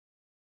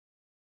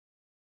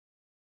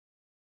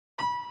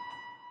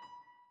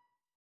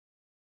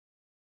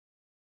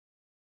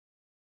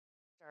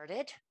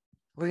Started.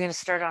 We're going to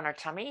start on our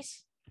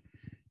tummies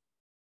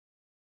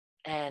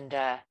and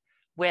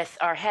with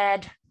our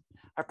head,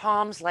 our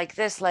palms like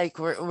this, like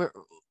we've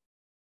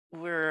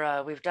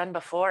done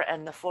before,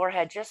 and the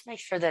forehead. Just make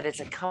sure that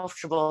it's a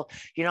comfortable.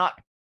 You're not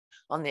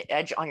on the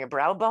edge on your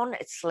brow bone.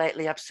 It's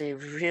slightly up, so you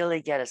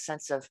really get a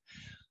sense of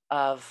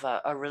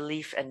a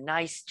relief and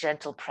nice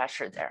gentle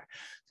pressure there.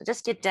 So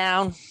just get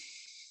down.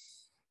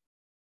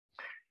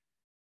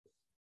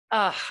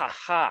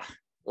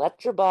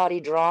 Let your body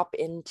drop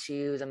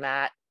into the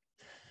mat.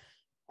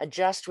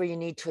 Adjust where you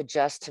need to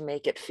adjust to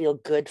make it feel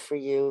good for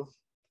you.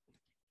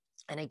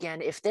 And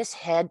again, if this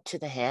head to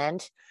the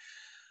hand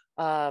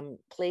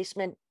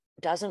placement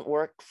doesn't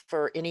work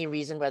for any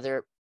reason,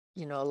 whether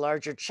a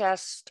larger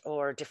chest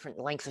or different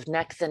length of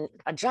neck, then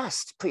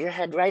adjust. Put your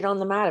head right on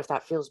the mat if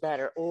that feels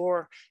better,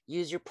 or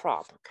use your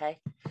prop. Okay.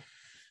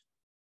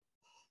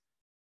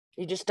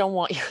 You just don't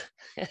want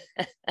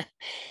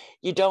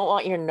you don't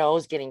want your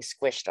nose getting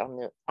squished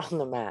on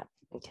the mat.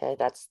 Okay,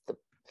 that's the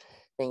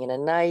thing. In a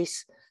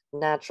nice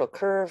natural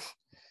curve,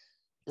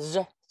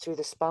 through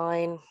the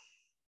spine,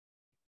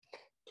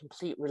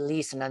 complete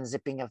release and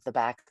unzipping of the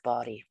back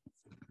body.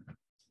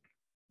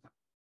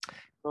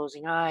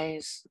 Closing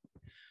eyes,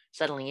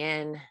 settling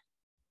in,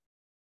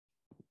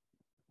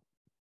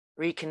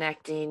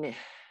 reconnecting,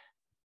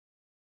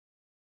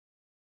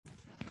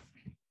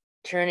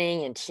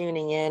 turning and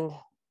tuning in.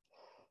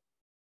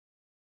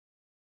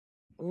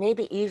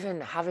 Maybe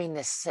even having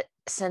this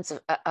sense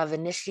of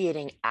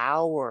initiating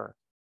our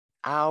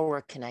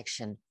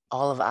connection,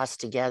 all of us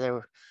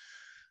together,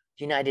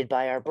 united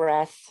by our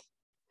breath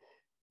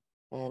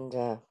and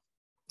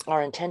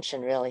our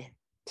intention, really,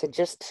 to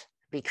just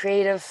be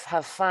creative,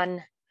 have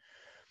fun,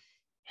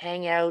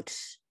 hang out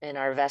in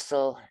our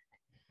vessel,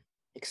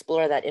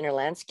 explore that inner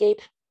landscape.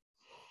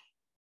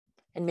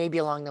 And maybe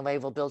along the way,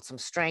 we'll build some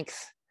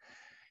strength,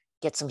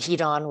 get some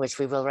heat on, which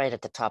we will right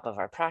at the top of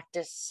our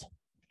practice.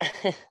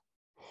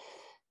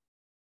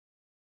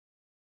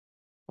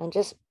 And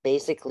just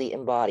basically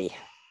embody.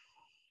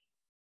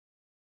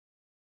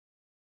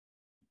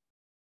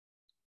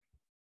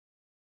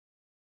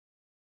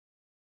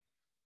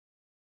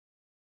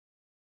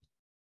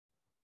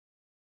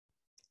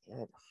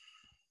 Good.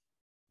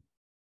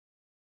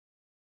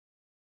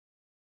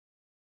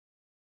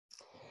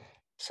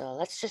 So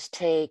let's just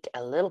take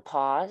a little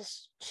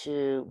pause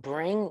to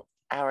bring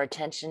our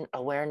attention,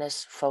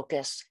 awareness,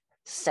 focus,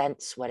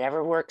 sense,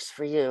 whatever works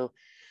for you,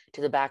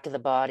 to the back of the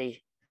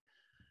body.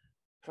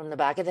 From the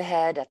back of the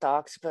head at the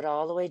occiput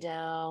all the way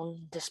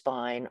down the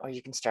spine, or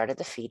you can start at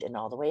the feet and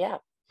all the way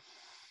up.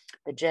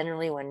 But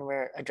generally, when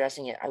we're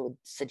addressing it, I would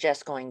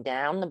suggest going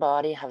down the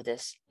body, have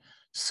this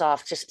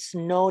soft, just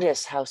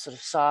notice how sort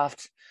of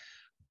soft,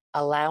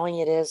 allowing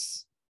it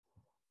is,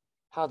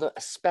 how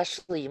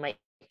especially you might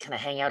kind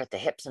of hang out at the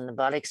hips and the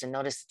buttocks and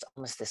notice it's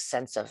almost this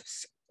sense of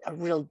a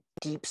real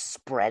deep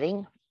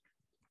spreading,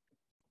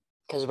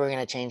 because we're going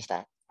to change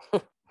that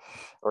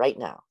right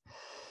now.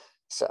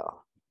 So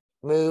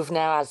move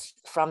now as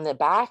from the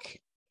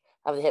back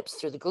of the hips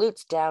through the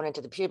glutes down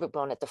into the pubic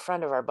bone at the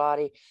front of our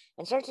body,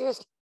 and start to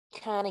just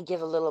kind of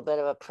give a little bit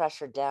of a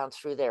pressure down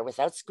through there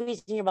without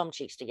squeezing your bum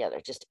cheeks together.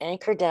 Just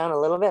anchor down a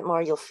little bit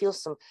more. You'll feel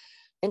some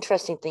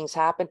interesting things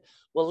happen.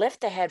 We'll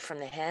lift the head from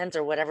the hands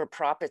or whatever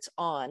prop it's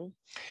on.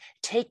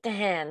 Take the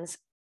hands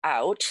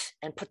out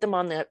and put them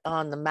on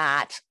the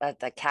mat at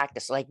the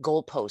cactus, like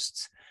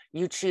goalposts.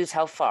 You choose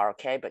how far,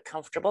 okay, but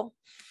comfortable.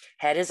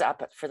 Head is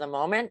up for the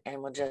moment,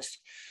 and we'll just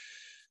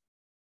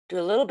do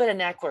a little bit of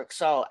neck work.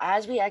 So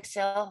as we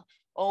exhale,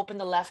 open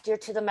the left ear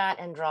to the mat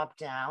and drop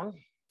down.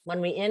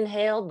 When we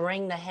inhale,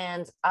 bring the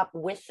hands up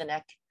with the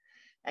neck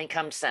and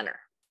come center.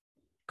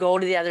 Go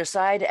to the other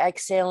side,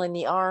 exhale in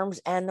the arms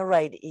and the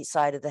right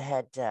side of the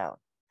head down.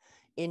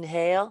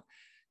 Inhale,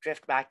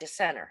 drift back to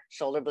center,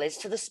 shoulder blades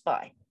to the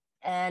spine,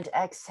 and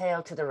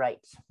exhale to the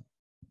right.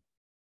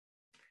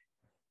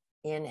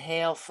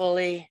 Inhale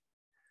fully,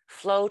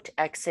 float,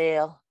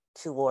 exhale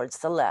towards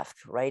the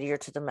left, right ear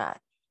to the mat.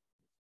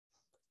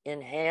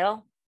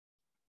 Inhale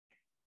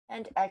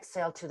and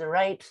exhale to the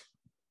right.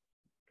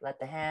 Let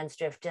the hands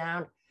drift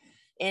down.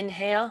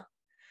 Inhale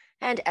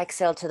and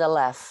exhale to the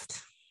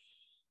left.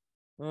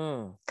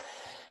 And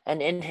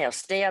inhale,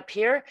 stay up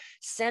here.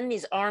 Send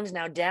these arms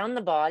now down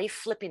the body,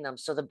 flipping them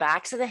so the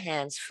backs of the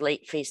hands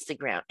face the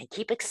ground, and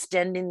keep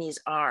extending these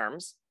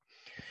arms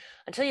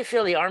until you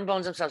feel the arm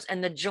bones themselves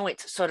and the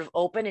joints sort of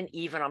open and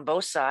even on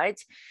both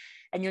sides.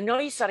 And you'll know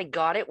you sort of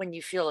got it when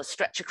you feel a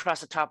stretch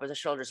across the top of the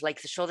shoulders, like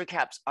the shoulder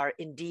caps are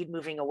indeed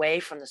moving away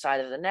from the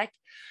side of the neck.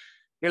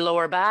 Your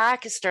lower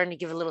back is starting to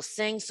give a little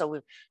sing. So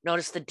we've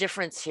noticed the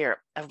difference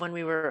here of when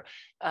we were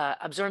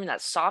absorbing that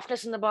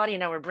softness in the body,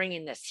 and now we're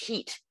bringing this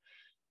heat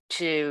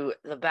to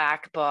the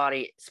back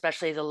body,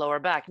 especially the lower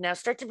back. Now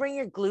start to bring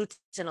your glutes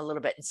in a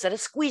little bit. Instead of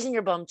squeezing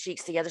your bum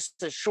cheeks together,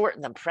 so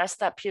shorten them, press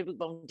that pubic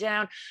bone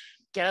down,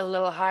 Get a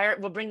little higher.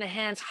 We'll bring the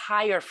hands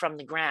higher from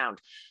the ground.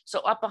 So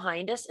up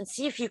behind us, and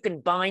see if you can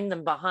bind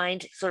them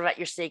behind, sort of at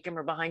your sacrum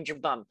or behind your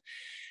bum.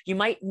 You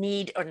might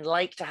need or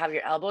like to have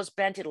your elbows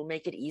bent. It'll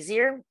make it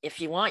easier. If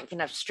you want, you can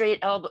have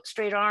straight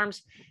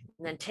arms,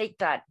 and then take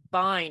that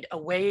bind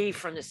away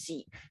from the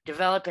seat,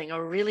 developing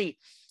a really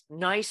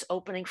nice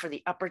opening for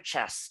the upper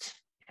chest.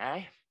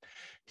 Okay.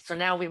 So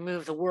now we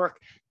move the work.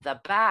 The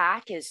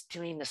back is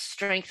doing the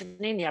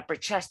strengthening. The upper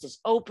chest is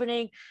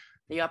opening.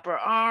 The upper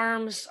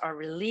arms are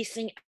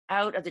releasing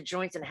out of the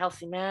joints in a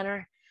healthy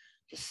manner.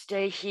 Just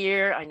stay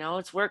here. I know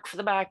it's work for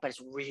the back, but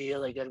it's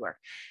really good work.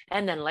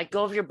 And then let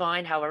go of your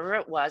bind, however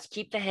it was.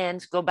 Keep the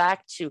hands, go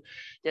back to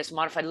this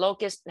modified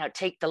locust. Now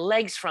take the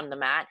legs from the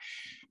mat,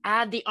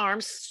 add the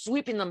arms,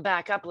 sweeping them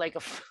back up like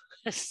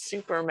a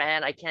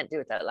Superman. I can't do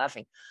it without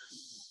laughing.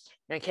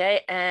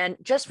 Okay, and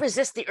just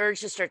resist the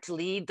urge to start to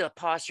lead the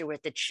posture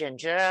with the chin.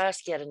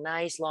 Just get a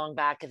nice long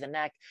back of the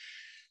neck.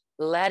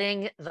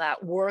 Letting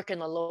that work in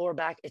the lower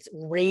back, it's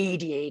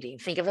radiating.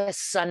 Think of it as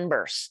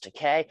sunburst,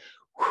 okay?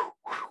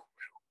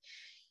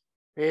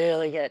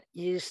 Really get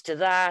used to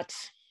that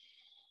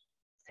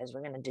because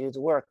we're gonna do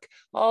the work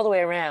all the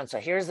way around. So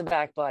here's the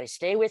back body.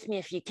 Stay with me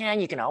if you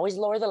can. You can always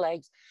lower the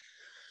legs.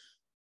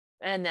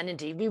 And then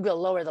indeed, we will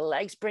lower the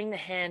legs, bring the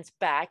hands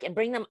back and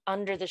bring them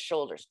under the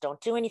shoulders. Don't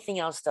do anything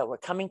else though. We're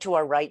coming to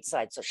our right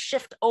side. So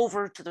shift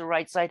over to the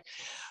right side,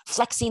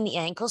 flexing the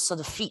ankles so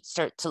the feet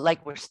start to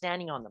like we're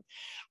standing on them.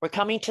 We're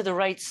coming to the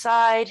right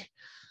side.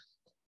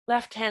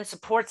 Left hand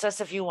supports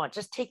us if you want.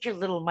 Just take your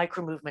little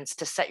micro movements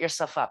to set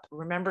yourself up.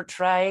 Remember,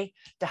 try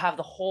to have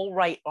the whole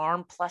right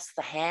arm plus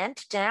the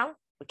hand down.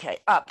 Okay,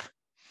 up.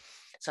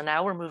 So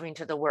now we're moving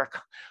to the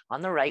work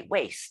on the right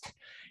waist.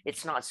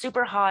 It's not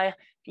super high.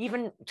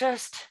 Even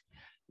just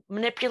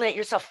manipulate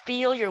yourself.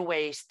 Feel your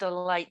waist,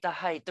 the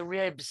height, the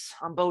ribs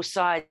on both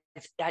sides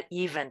at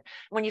even.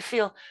 When you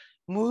feel,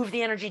 move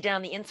the energy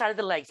down the inside of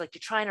the legs, like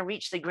you're trying to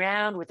reach the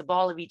ground with the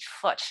ball of each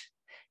foot.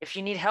 If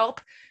you need help,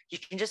 you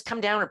can just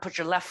come down or put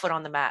your left foot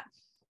on the mat.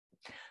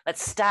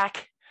 Let's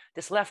stack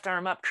this left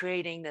arm up,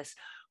 creating this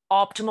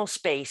optimal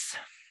space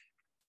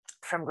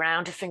from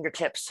ground to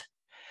fingertips.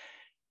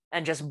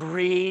 And just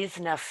breathe.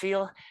 Now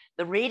feel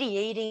the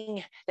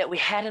radiating that we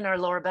had in our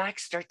lower back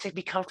start to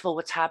be comfortable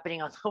what's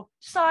happening on the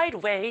side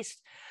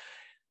waist.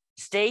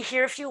 Stay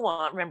here if you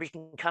want. Remember, you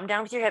can come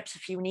down with your hips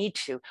if you need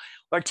to,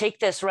 or take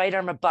this right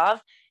arm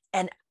above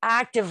and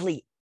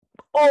actively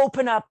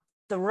open up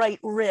the right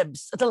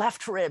ribs, the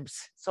left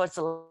ribs. So it's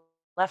the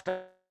left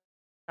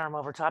arm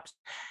over top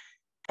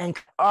and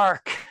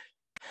arc,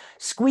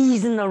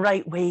 squeezing the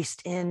right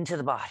waist into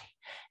the body.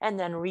 And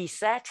then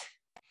reset.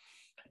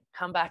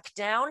 Come back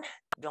down,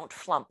 don't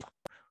flump.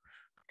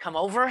 Come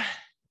over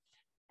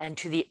and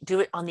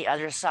do it on the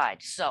other side.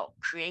 So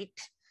create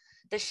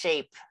the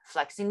shape,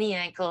 flexing the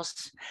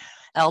ankles,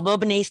 elbow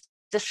beneath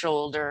the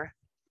shoulder,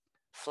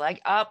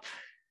 flag up,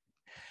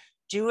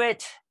 do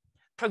it,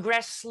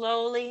 progress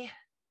slowly,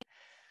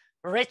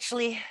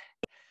 richly,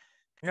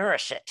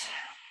 nourish it,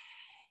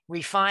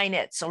 refine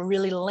it. So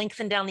really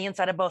lengthen down the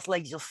inside of both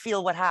legs. You'll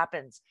feel what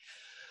happens.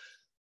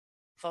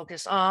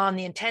 Focus on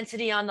the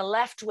intensity on the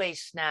left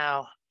waist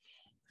now.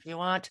 If you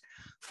want,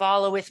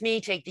 follow with me,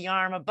 take the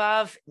arm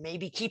above,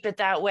 maybe keep it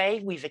that way.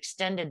 We've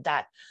extended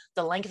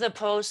the length of the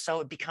pose,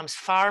 so it becomes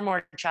far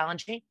more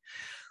challenging.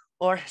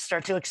 Or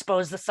start to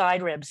expose the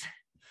side ribs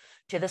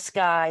to the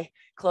sky,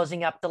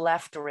 closing up the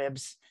left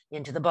ribs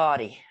into the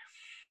body.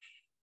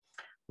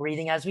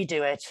 Breathing as we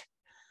do it,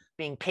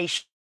 being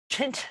patient,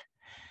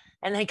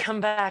 and then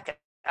come back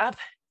up,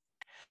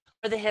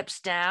 for the hips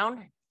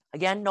down.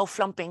 Again, no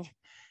flumping.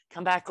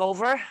 Come back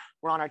over,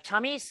 we're on our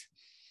tummies.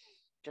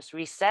 Just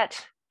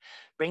reset.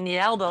 Bring the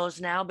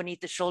elbows now beneath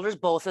the shoulders,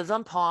 both of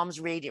them, palms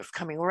radius,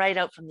 coming right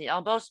out from the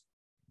elbows.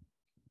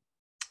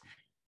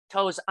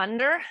 Toes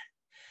under,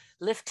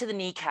 lift to the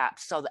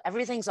kneecaps. So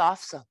everything's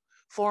off, so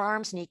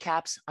forearms,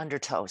 kneecaps, under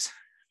toes.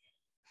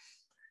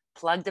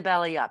 Plug the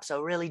belly up, so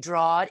really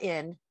draw it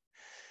in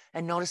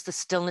and notice the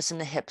stillness in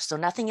the hips. So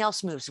nothing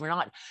else moves. We're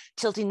not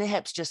tilting the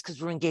hips just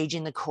because we're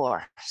engaging the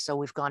core. So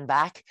we've gone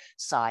back,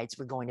 sides,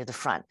 we're going to the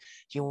front.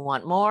 If you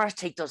want more,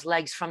 take those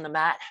legs from the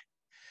mat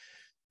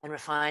and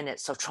refine it.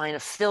 So trying to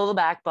fill the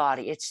back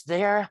body. It's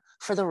there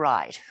for the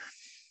ride.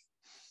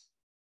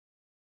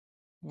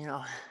 You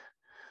know,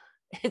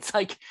 it's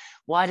like,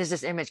 why does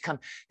this image come?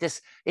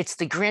 It's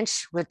the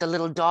Grinch with the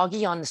little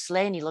doggy on the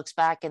sleigh, and he looks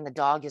back and the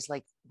dog is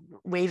like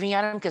waving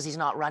at him because he's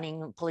not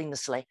running, pulling the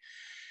sleigh.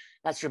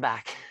 That's your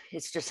back.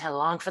 It's just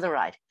along for the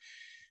ride.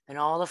 And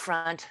all the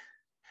front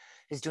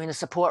is doing the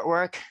support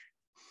work,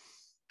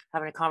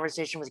 having a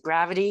conversation with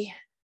gravity,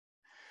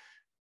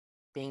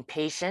 being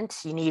patient.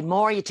 You need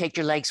more, you take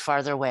your legs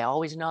farther away.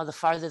 Always know the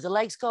farther the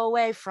legs go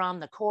away from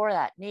the core,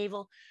 that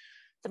navel,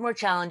 the more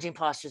challenging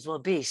postures will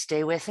be.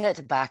 Stay with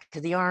it, back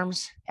to the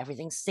arms,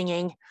 everything's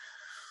singing.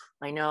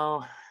 I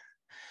know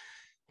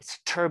it's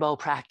turbo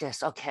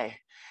practice. Okay,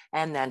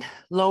 and then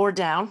lower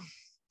down,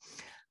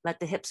 let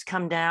the hips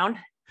come down,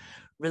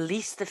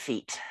 release the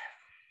feet.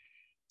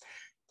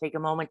 Take a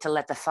moment to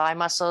let the thigh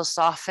muscles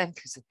soften.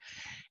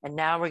 And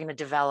now we're going to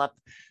develop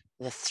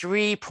the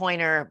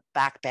 3-pointer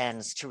back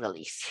bends to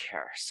release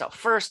here. So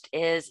first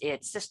is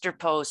it's sister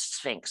pose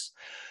Sphinx.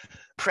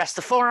 Press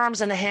the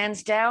forearms and the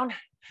hands down,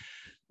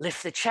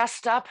 lift the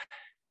chest up,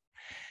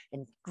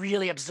 and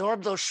really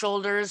absorb those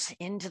shoulders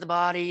into the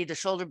body. The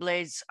shoulder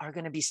blades are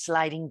going to be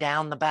sliding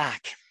down the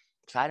back.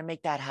 Try to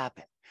make that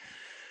happen.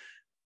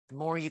 The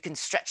more you can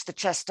stretch the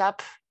chest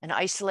up and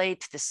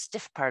isolate the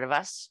stiff part of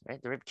us,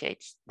 right? The rib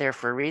cage, there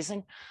for a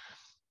reason,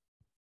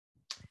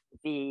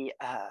 the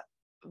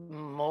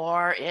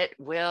more it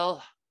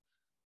will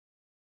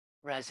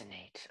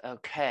resonate.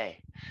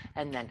 Okay.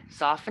 And then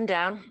soften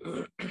down,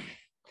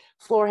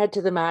 forehead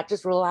to the mat,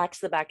 just relax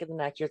the back of the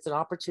neck here. It's an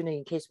opportunity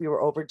in case we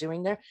were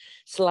overdoing there.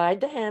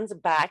 Slide the hands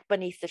back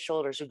beneath the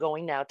shoulders. We're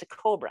going now to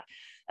cobra.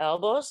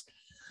 Elbows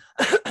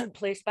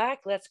place back.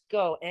 Let's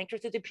go. Anchor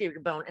through the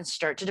pubic bone and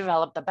start to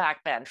develop the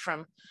back bend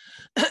from,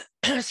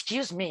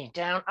 excuse me,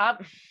 down,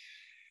 up.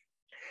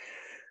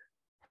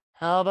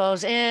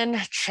 Elbows in,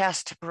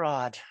 chest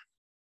broad.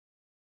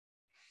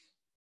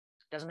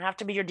 Doesn't have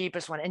to be your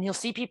deepest one. And you'll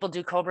see people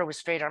do cobra with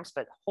straight arms,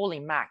 but holy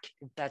mac,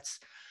 that's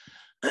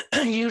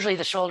usually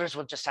the shoulders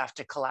will just have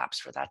to collapse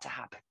for that to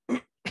happen.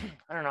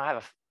 I don't know, I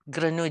have a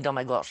grenouille dans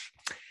ma gorge.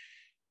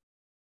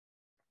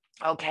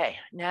 Okay,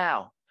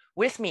 now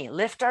with me,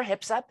 lift our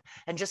hips up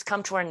and just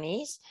come to our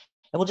knees.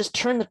 And we'll just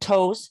turn the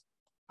toes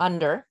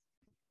under,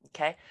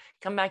 okay?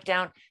 Come back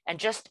down and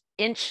just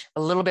inch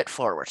a little bit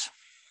forward.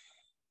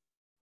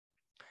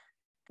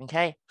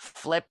 Okay,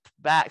 flip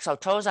back. So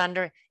toes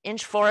under,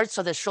 inch forward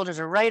so the shoulders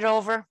are right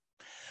over.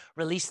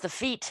 Release the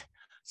feet,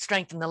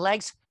 strengthen the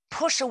legs,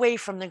 push away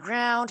from the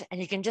ground,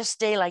 and you can just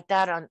stay like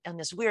that on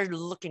this weird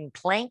looking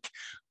plank,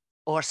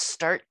 or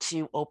start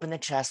to open the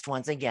chest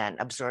once again.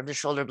 Absorb the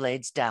shoulder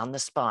blades down the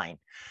spine.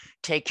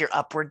 Take your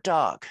upward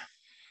dog.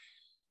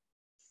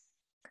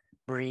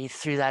 Breathe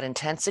through that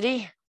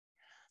intensity.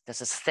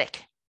 This is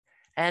thick.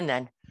 And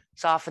then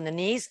soften the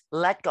knees,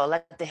 let go,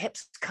 let the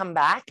hips come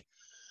back.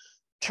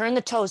 Turn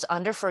the toes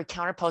under for a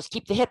counter pose.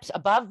 Keep the hips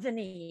above the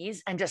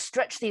knees and just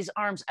stretch these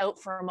arms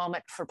out for a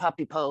moment for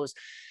puppy pose.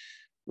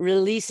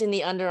 Releasing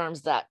the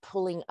underarms, that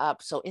pulling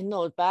up. So in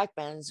those back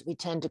bends, we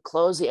tend to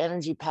close the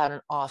energy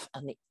pattern off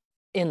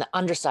in the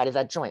underside of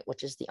that joint,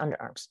 which is the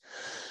underarms.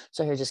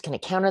 So you're just going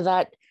to counter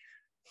that.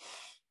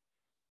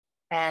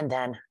 And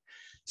then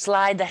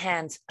slide the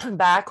hands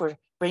back or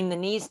bring the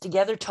knees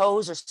together.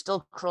 Toes are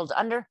still curled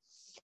under.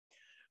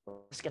 We're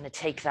just going to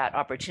take that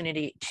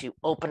opportunity to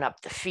open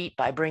up the feet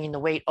by bringing the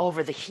weight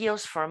over the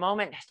heels for a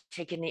moment,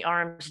 taking the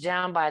arms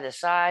down by the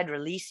side,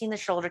 releasing the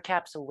shoulder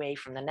caps away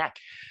from the neck.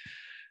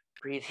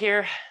 Breathe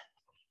here.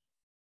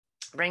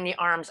 Bring the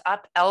arms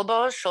up,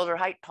 elbows, shoulder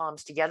height,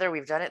 palms together.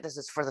 We've done it. This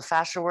is for the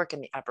fascia work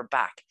in the upper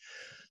back.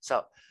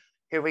 So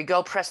here we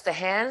go. Press the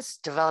hands,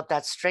 develop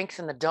that strength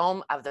in the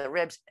dome of the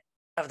ribs,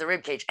 of the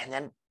rib cage, and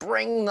then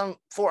bring them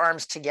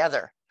forearms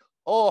together.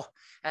 Oh,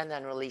 and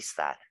then release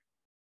that.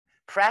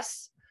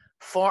 Press,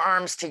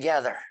 forearms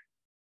together,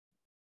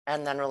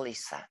 and then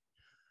release that.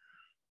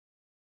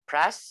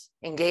 Press,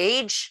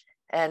 engage,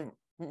 and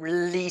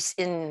release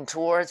in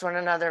towards one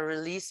another.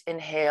 Release,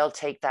 inhale,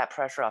 take that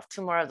pressure off.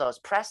 2 more of those.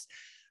 Press,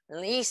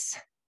 release.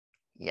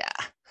 Yeah.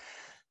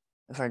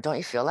 Don't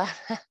you feel that?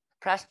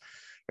 Press,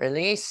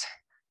 release.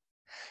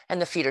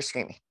 And the feet are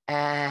screaming.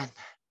 And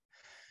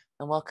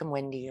welcome,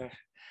 Wendy.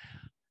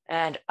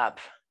 And up.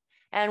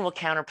 And we'll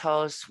counter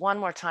pose 1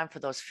 more time for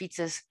those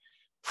feetses.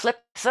 Flip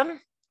them.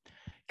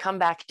 Come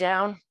back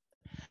down.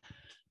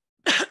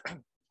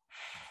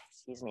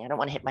 Excuse me, I don't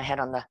want to hit my head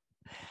on the,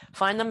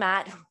 find the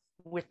mat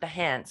with the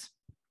hands.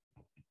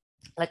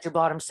 Let your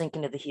bottom sink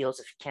into the heels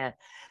if you can.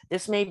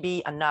 This may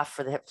be enough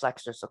for the hip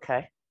flexors,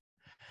 okay?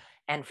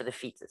 And for the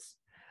feetses.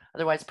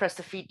 Otherwise, press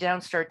the feet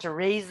down, start to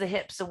raise the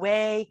hips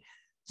away,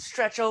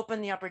 stretch open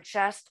the upper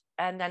chest,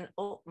 and then,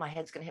 oh, my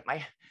head's gonna hit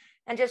my,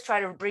 and just try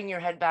to bring your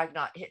head back,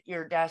 not hit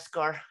your desk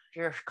or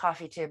your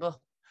coffee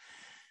table.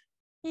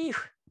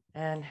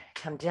 And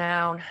come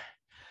down,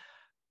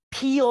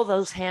 peel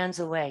those hands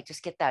away.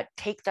 Just get that,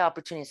 take the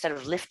opportunity, instead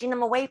of lifting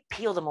them away,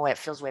 peel them away. It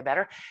feels way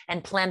better.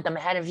 And plant them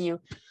ahead of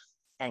you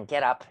and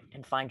get up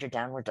and find your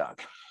downward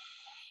dog.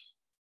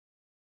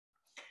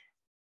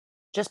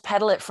 Just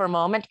pedal it for a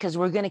moment because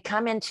we're going to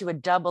come into a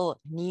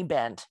double knee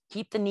bend.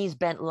 Keep the knees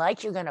bent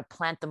like you're going to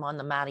plant them on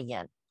the mat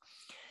again.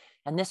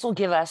 And this will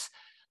give us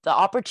the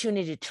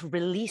opportunity to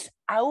release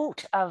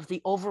out of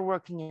the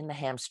overworking in the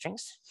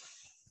hamstrings.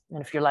 And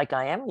if you're like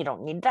I am, you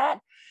don't need that.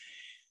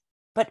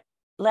 But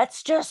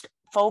let's just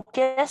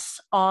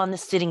focus on the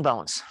sitting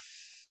bones.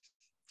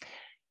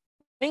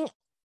 Bring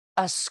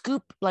a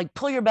scoop, like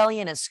pull your belly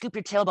in and scoop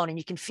your tailbone, and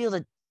you can feel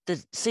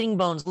the sitting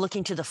bones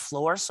looking to the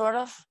floor, sort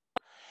of.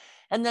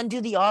 And then do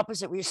the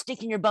opposite, where you're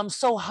sticking your bum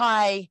so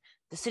high,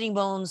 the sitting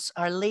bones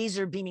are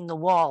laser beaming the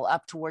wall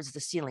up towards the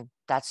ceiling.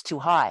 That's too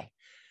high.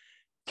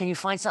 Can you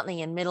find something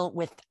in middle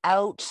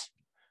without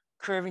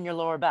curving your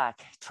lower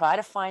back? Try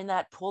to find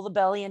that, pull the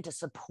belly in to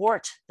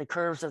support the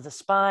curves of the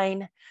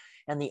spine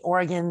and the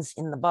organs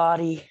in the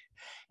body.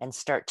 and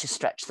start to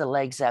stretch the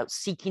legs out,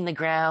 seeking the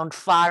ground,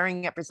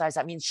 firing up your thighs.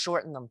 That means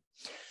shorten them.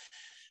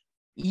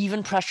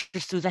 Even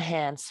pressures through the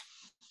hands.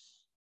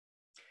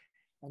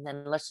 And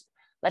then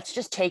let's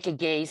just take a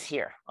gaze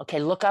here. Okay,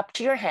 look up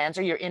to your hands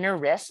or your inner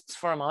wrists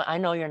for a moment. I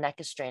know your neck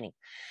is straining.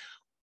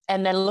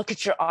 And then look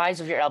at your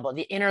eyes of your elbow,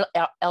 the inner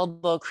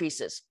elbow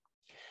creases.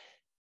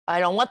 I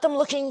don't want them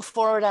looking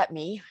forward at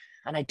me,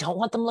 and I don't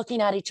want them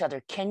looking at each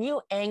other. Can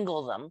you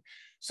angle them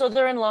so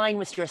they're in line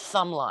with your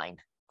thumb line?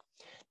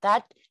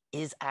 That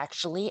is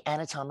actually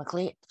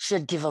anatomically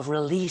should give a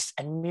release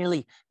and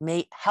merely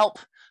may help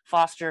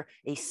foster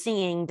a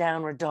singing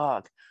downward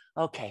dog.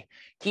 Okay,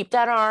 keep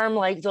that arm,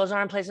 like those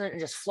arm placements, and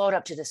just float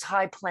up to this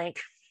high plank.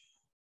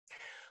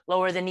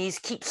 Lower the knees,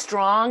 keep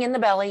strong in the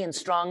belly and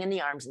strong in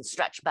the arms and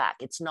stretch back.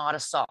 It's not a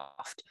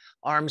soft.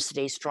 Arms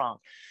stay strong.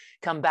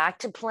 Come back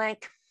to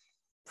plank,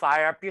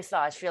 fire up your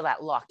thighs, feel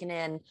that locking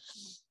in,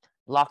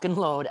 lock and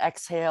load,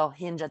 exhale,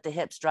 hinge at the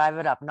hips, drive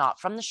it up, not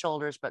from the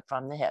shoulders, but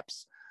from the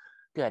hips.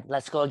 Good,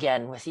 let's go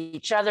again with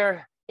each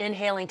other.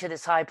 Inhaling to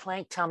this high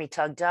plank, tummy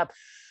tugged up,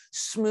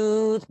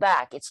 smooth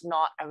back. It's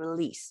not a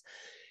release.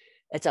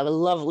 It's a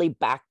lovely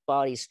back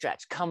body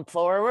stretch. Come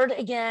forward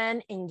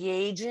again,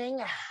 engaging,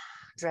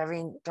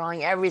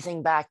 drawing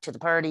everything back to the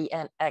party,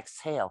 and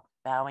exhale,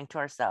 bowing to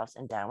ourselves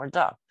in downward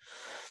dog.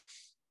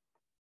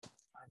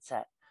 That's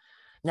it.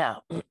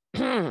 Now,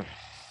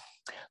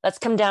 let's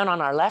come down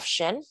on our left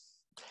shin.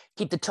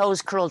 Keep the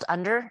toes curled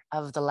under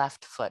of the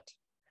left foot.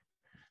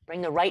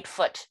 Bring the right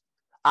foot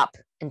up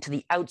into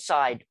the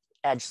outside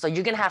edge. So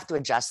you're going to have to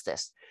adjust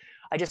this.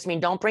 I just mean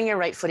don't bring your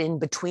right foot in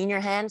between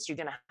your hands. You're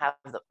going to have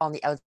on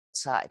the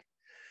outside.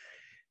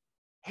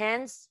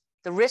 Hands,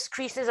 the wrist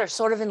creases are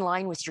sort of in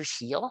line with your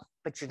heel,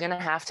 but you're going to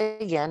have to,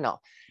 again,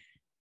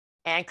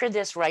 anchor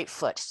this right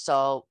foot.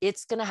 So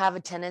it's going to have a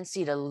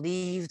tendency to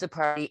leave the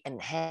party and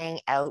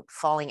hang out,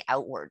 falling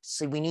outwards.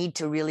 So we need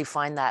to really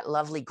find that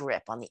lovely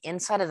grip on the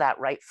inside of that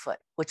right foot,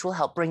 which will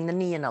help bring the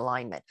knee in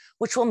alignment,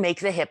 which will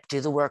make the hip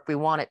do the work we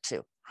want it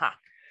to.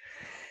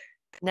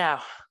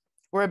 Now,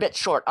 we're a bit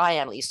short, I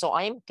am, Lee. So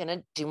I'm going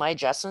to do my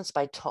adjustments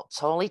by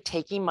totally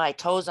taking my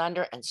toes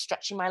under and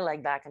stretching my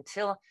leg back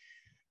until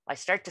I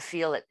start to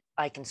feel it.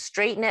 I can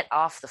straighten it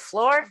off the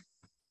floor,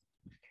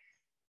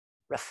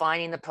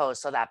 refining the pose.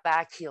 So that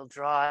back heel,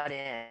 draw it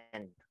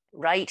in,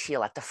 right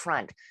heel at the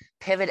front,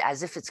 pivot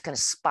as if it's going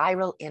to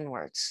spiral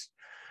inwards.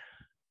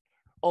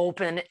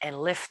 Open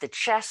and lift the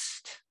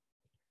chest,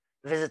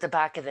 visit the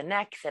back of the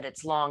neck, that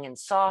it's long and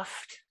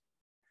soft.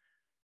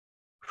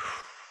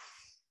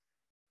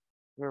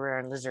 We're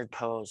in lizard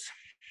pose.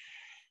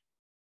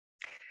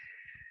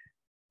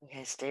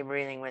 Okay, stay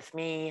breathing with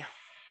me.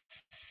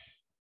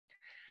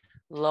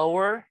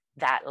 Lower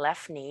that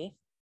left knee.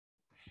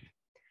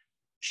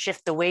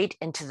 Shift the weight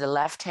into the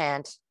left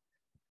hand.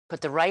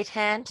 Put the right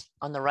hand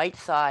on the right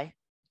thigh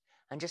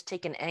and just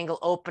take an angle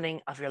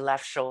opening of your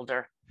left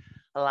shoulder,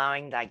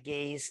 allowing that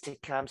gaze to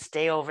come,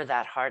 stay over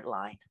that heart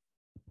line.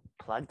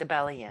 Plug the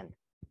belly in.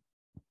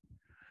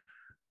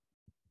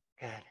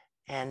 Good.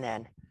 And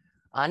then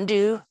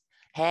undo.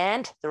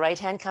 Hand, the right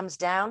hand comes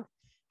down,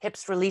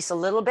 hips release a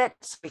little bit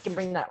so we can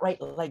bring that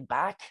right leg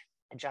back,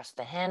 adjust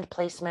the hand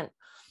placement.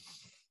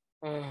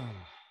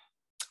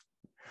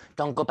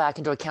 Don't go back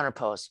into a counter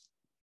pose.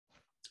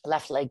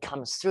 Left leg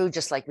comes through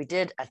just like we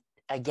did.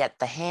 I get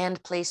the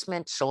hand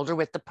placement, shoulder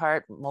width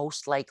apart,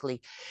 most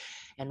likely,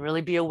 and really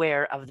be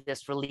aware of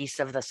this release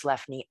of this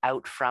left knee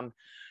out from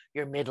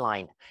your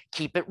midline.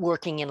 Keep it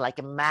working in like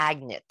a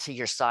magnet to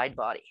your side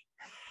body,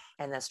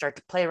 and then start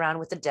to play around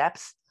with the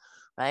depth,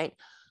 right?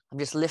 I'm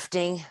just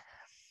lifting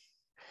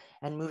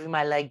and moving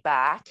my leg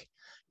back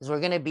because we're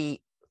going to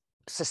be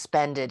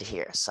suspended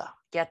here. So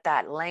get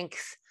that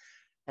length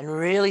and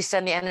really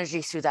send the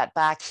energy through that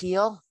back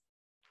heel.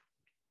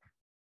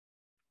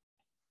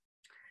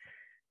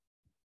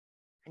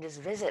 And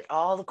just visit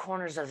all the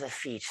corners of the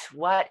feet.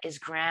 What is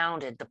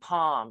grounded? The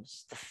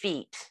palms, the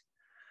feet.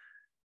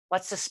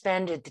 What's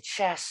suspended? The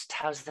chest.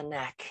 How's the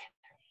neck?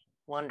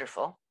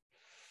 Wonderful.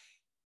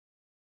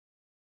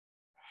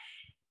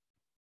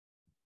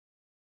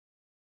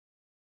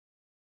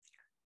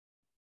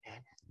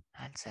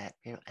 That's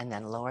it. And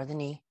then lower the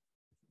knee,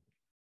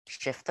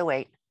 shift the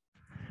weight,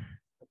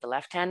 put the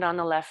left hand on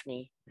the left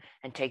knee,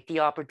 and take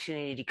the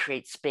opportunity to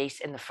create space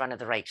in the front of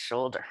the right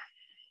shoulder.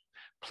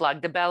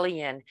 Plug the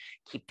belly in,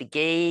 keep the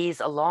gaze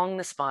along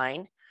the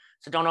spine.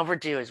 So don't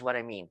overdo is what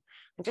I mean.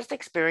 And just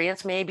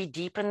experience, maybe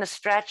deepen the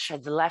stretch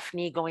of the left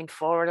knee going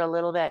forward a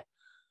little bit.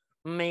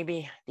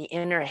 Maybe the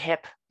inner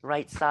hip,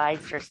 right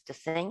side starts to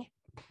sing.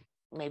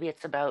 Maybe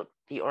it's about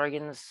the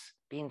organs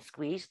being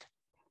squeezed.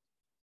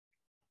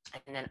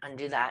 And then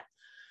undo that.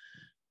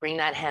 Bring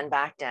that hand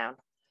back down.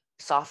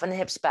 Soften the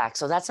hips back.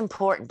 So that's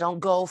important. Don't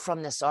go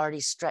from this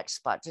already stretched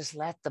spot. Just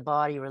let the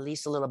body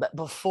release a little bit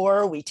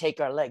before we take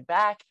our leg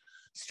back.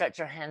 Stretch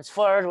our hands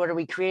forward. What are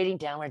we creating?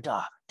 Downward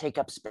dog. Take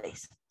up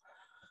space.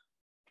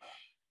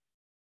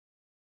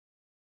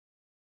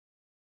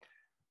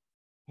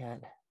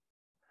 Good.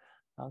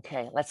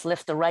 Okay, let's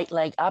lift the right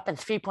leg up and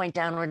 3-point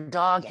downward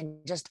dog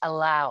and just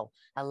allow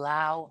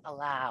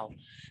the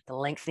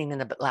lengthening in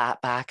the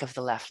back of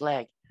the left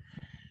leg.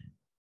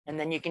 And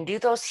then you can do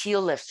those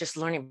heel lifts, just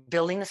learning,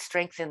 building the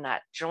strength in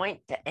that joint.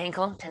 The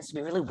ankle tends to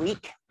be really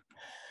weak.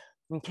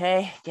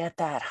 Okay, get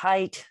that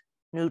height,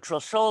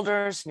 neutral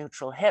shoulders,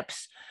 neutral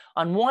hips.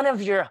 On one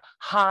of your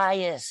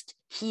highest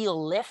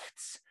heel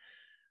lifts,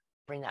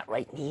 bring that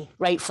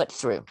right foot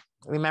through.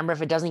 Remember,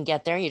 if it doesn't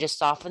get there, you just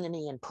soften the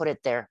knee and put it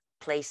there,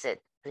 place it.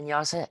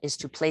 Vinyasa is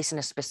to place in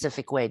a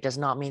specific way. It does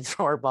not mean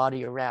throw our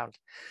body around.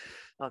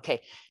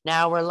 Okay,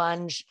 now we're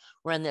lunge.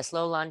 We're in this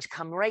low lunge.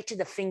 Come right to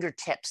the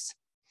fingertips.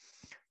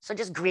 So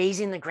just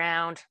grazing the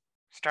ground,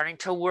 starting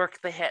to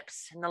work the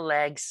hips and the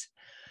legs,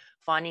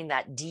 finding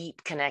that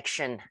deep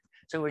connection.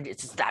 So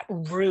it's that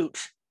root.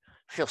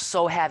 Feels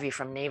so heavy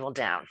from navel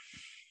down.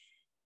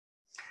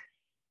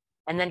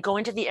 And then go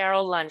into the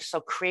arrow lunge.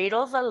 So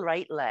cradle the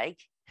right leg,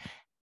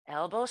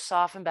 elbows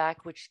soften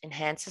back, which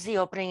enhances the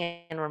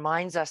opening and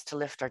reminds us to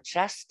lift our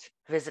chest.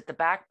 Visit the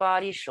back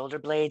body, shoulder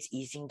blades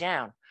easing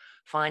down.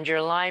 Find your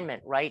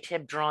alignment, right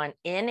hip drawn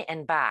in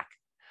and back.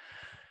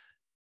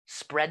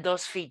 Spread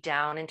those feet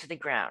down into the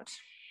ground.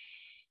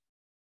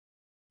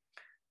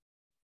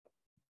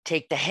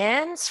 Take the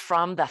hands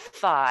from the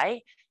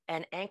thigh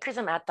and anchor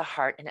them at the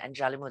heart in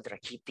Anjali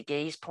Mudra. Keep the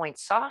gaze point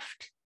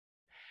soft.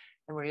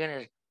 And we're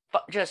going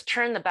to just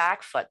turn the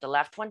back foot, the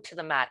left one, to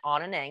the mat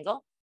on an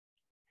angle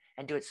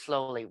and do it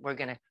slowly. We're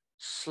going to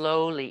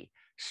slowly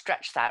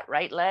stretch that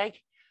right leg,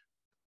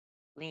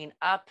 lean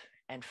up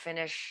and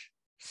finish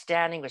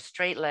standing with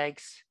straight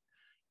legs,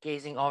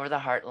 gazing over the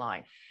heart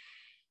line.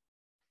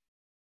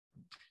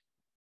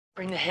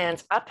 Bring the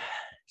hands up,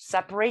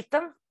 separate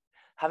them,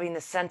 having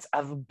the sense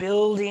of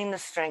building the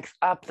strength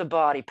up the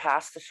body,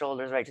 past the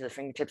shoulders, right to the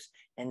fingertips,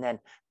 and then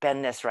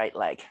bend this right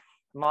leg.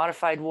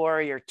 Modified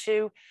warrior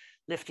 2,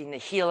 lifting the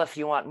heel if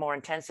you want more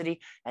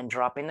intensity, and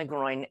dropping the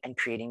groin and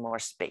creating more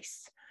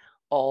space.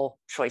 All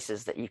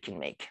choices that you can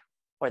make,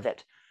 or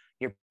that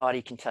your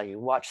body can tell you.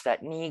 Watch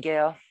that knee,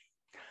 Gail.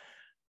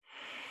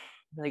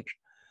 Like,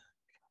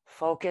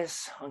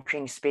 focus on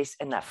creating space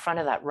in that front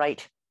of that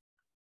right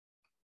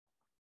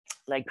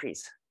leg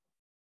crease.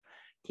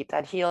 Keep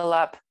that heel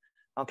up.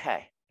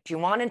 Okay. Do you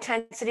want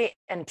intensity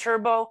and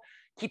turbo?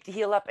 Keep the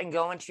heel up and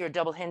go into your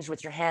double hinge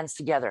with your hands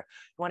together.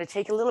 You want to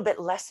take a little bit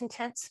less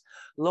intense,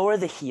 lower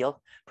the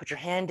heel, put your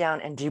hand down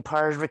and do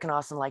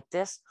Parsvrikkonasana like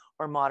this,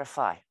 or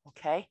modify,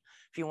 okay?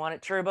 If you want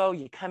it turbo,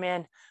 you come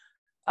in,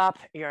 up,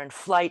 you're in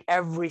flight,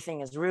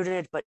 everything is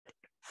rooted, but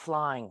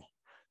flying.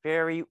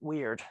 Very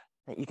weird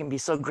that you can be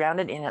so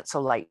grounded and it's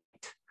so light.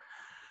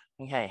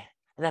 Okay,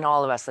 and then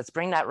all of us, let's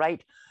bring that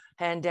right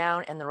hand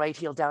down and the right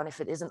heel down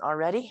if it isn't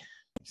already.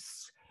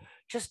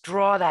 Just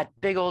draw that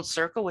big old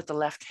circle with the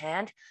left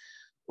hand.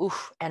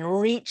 Oof,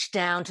 and reach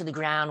down to the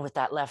ground with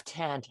that left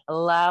hand.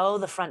 Allow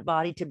the front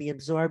body to be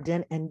absorbed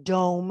in and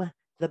dome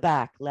the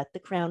back. Let the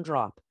crown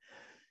drop.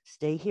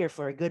 Stay here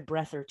for a good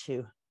breath or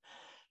two.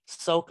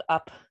 Soak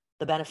up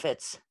the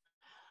benefits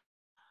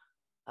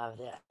of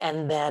that.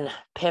 And then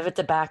pivot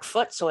the back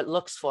foot so it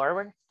looks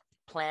forward.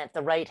 Plant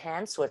the right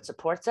hand so it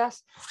supports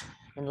us.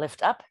 And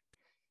lift up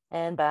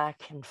and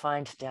back and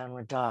find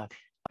downward dog.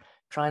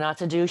 Try not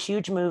to do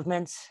huge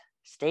movements.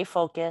 Stay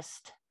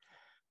focused.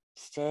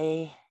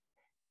 Stay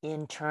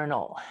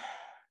internal.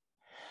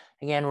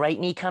 Again, right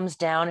knee comes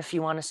down if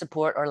you want to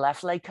support, or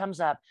left leg comes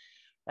up,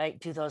 right?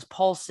 Do those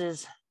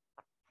pulses.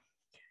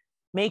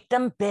 Make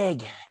them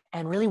big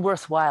and really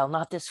worthwhile,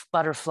 not this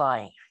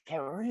butterfly. Okay,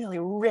 really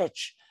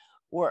rich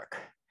work.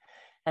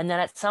 And then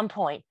at some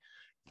point,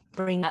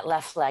 bring that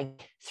left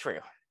leg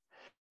through.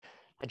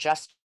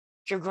 Adjust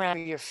your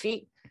ground, your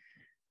feet.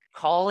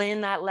 Call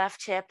in that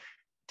left hip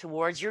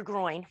towards your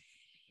groin.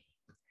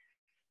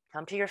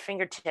 Come to your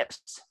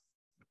fingertips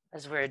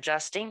as we're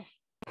adjusting,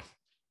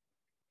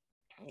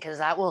 because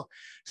that will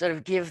sort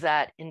of give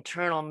that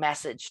internal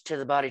message to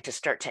the body to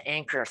start to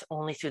anchor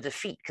only through the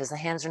feet, because the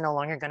hands are no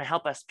longer going to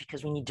help us,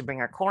 because we need to bring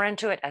our core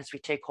into it as we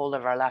take hold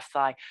of our left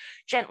thigh,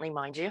 gently,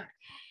 mind you.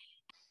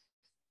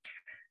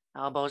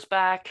 Elbows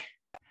back.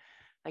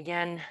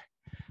 Again,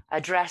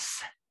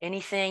 address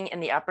anything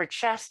in the upper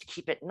chest.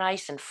 Keep it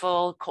nice and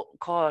full.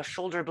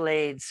 Shoulder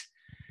blades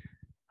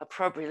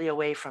appropriately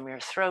away from your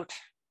throat.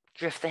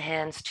 Drift the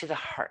hands to the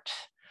heart.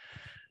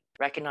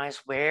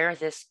 Recognize where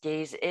this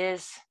gaze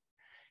is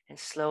and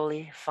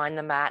slowly find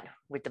the mat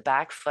with the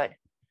back foot.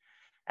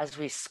 As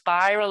we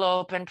spiral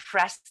open,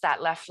 press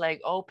that left leg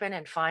open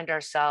and find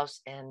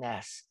ourselves in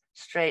this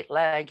straight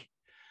leg.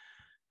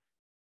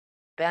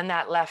 Bend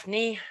that left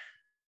knee.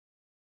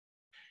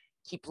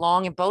 Keep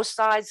long in both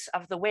sides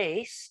of the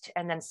waist,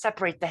 and then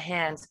separate the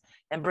hands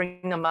and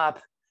bring them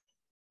up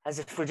as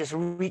if we're just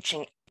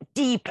reaching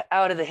deep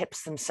out of the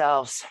hips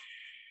themselves.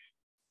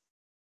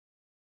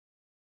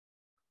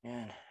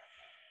 And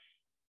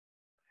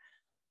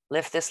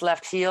lift this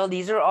left heel.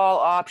 These are all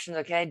options,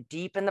 okay?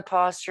 Deepen the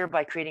posture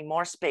by creating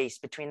more space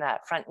between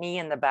that front knee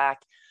and the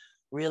back.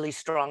 Really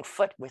strong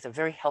foot with a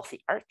very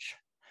healthy arch.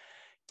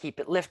 Keep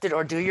it lifted,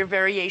 or do your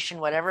variation,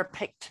 whatever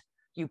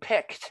you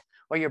picked,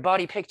 or your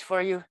body picked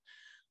for you,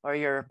 or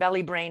your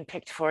belly brain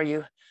picked for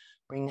you.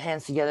 Bring the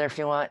hands together if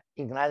you want.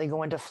 You can either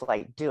go into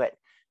flight, do it.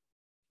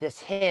 This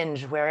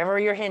hinge, wherever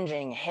you're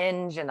hinging,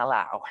 hinge and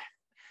allow.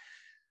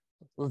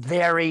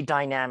 Very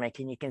dynamic,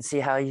 and you can see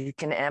how you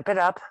can amp it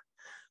up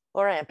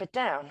or amp it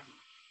down.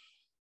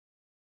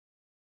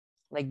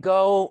 Let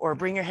go or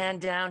bring your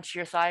hand down to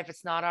your thigh if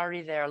it's not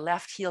already there.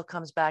 Left heel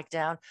comes back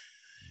down.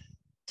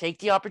 Take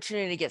the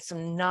opportunity to get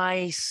some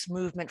nice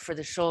movement for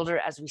the shoulder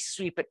as we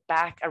sweep it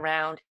back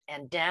around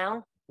and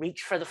down.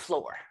 Reach for the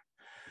floor.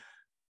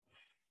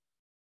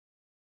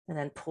 And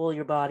then pull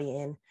your body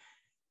in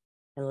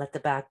and let the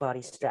back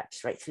body stretch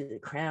right through the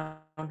crown.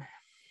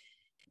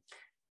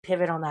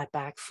 Pivot on that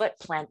back foot,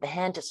 plant the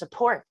hand to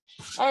support,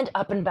 and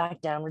up and back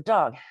downward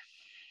dog. I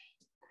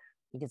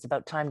think it's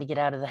about time to get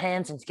out of the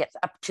hands and get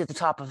up to the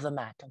top of the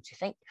mat, don't you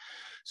think?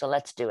 So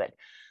let's do it.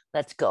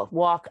 Let's go.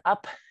 Walk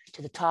up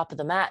to the top of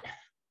the mat.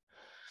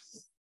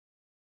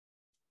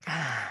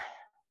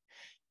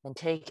 And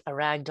take a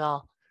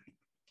ragdoll,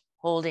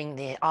 holding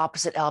the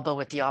opposite elbow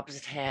with the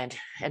opposite hand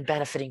and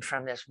benefiting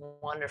from this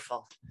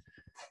wonderful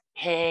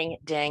hang,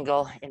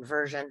 dangle,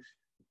 inversion,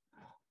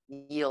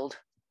 yield.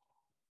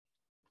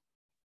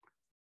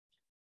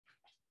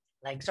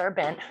 Legs are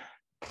bent.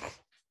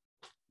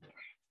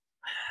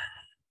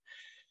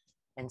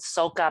 And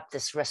soak up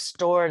this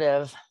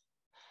restorative,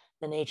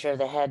 the nature of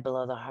the head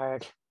below the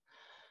heart,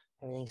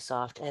 everything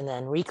soft. And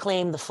then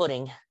reclaim the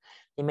footing.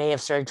 They may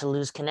have started to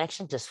lose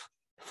connection. Just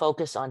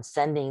focus on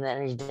sending the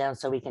energy down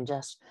so we can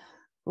just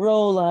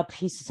roll up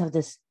pieces of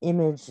this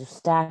image of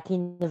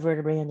stacking the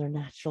vertebrae in their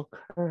natural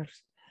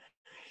curves.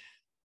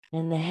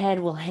 And the head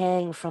will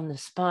hang from the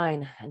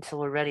spine until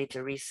we're ready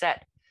to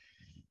reset.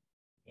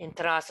 In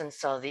Tadasana,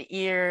 so the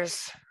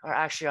ears are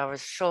actually over the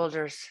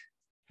shoulders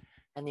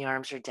and the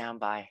arms are down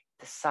by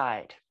the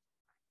side.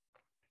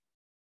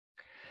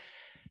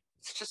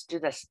 Let's just do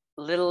this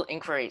little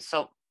inquiry.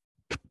 So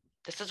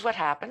this is what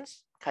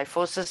happens.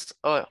 Kyphosis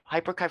or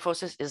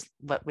hyperkyphosis is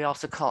what we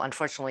also call,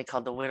 unfortunately,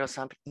 called the widow's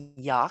hump,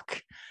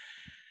 yuck.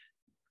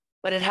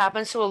 But it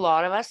happens to a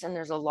lot of us, and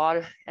there's a lot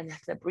of, and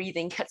the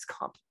breathing gets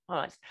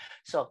compromised.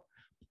 So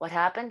what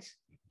happens?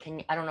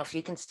 I don't know if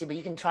you can see, but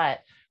you can try it.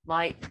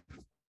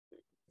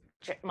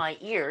 My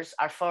ears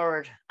are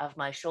forward of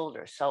my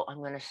shoulders. So I'm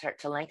going to start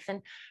to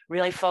lengthen,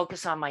 really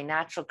focus on my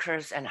natural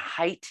curves and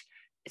height.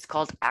 It's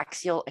called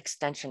axial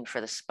extension for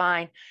the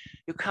spine.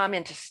 You come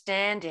into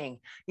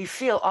standing, you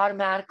feel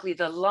automatically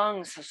the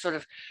lungs have sort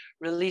of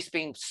released,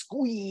 being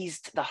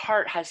squeezed. The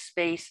heart has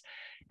space.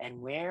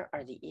 And where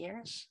are the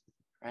ears?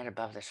 Right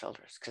above the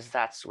shoulders, because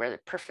that's where the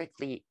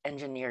perfectly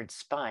engineered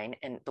spine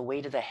and the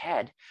weight of the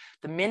head,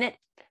 the minute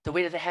the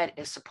weight of the head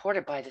is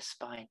supported by the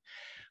spine.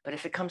 But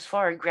if it comes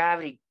forward,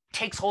 gravity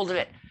takes hold of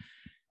it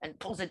and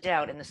pulls it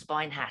down, and the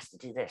spine has to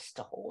do this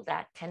to hold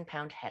that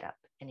 10-pound head up.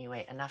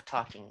 Anyway, enough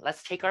talking.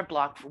 Let's take our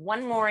block for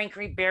one more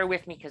inquiry. Bear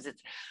with me because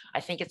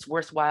I think it's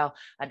worthwhile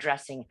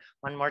addressing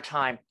one more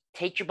time.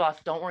 Take your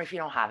block. Don't worry if you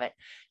don't have it.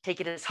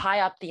 Take it as high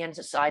up the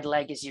inside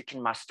leg as you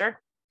can muster.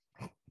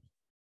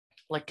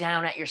 Look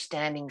down at your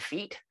standing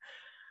feet.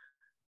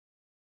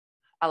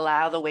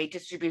 Allow the weight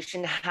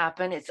distribution to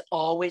happen. It's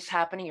always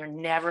happening. You're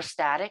never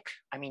static.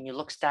 I mean, you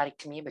look static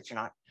to me, but you're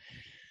not.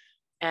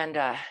 And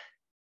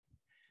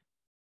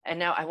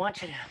now I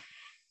want you to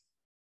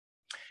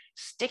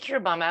stick your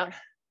bum out,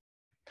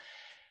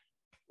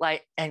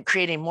 like, and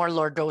creating more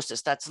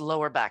lordosis. That's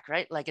lower back,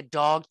 right? Like a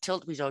dog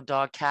tilt. We do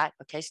dog cat.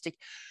 Okay, stick.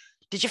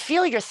 Did you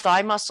feel your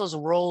thigh muscles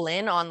roll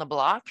in on the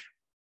block?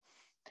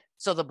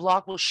 So the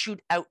block will shoot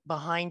out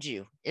behind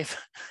you if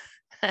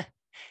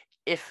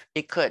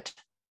it could.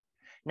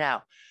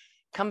 Now,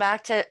 come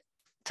back to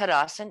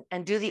Tadasana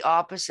and do the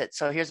opposite.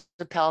 So here's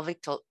the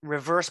pelvic tilt,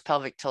 reverse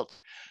pelvic tilt.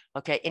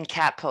 Okay, in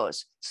cat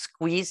pose,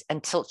 squeeze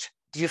and tilt.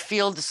 Do you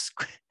feel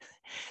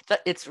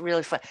it's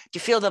really fun. Do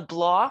you feel the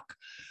block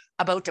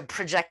about to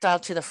projectile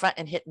to the front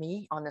and hit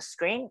me on the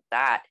screen?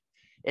 That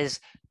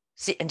is,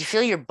 see, and do you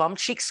feel your bum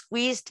cheek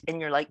squeezed?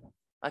 And you're like,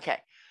 okay,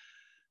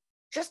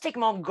 just take a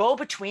moment, go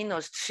between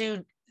those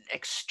two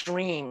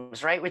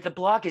extremes, right? With the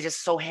block is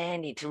just so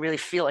handy to really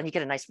feel, and you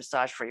get a nice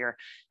massage for your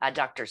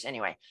adductors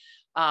anyway.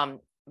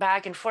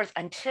 Back and forth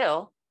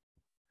until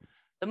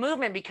the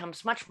movement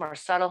becomes much more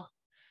subtle,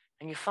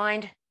 and you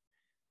find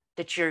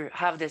that you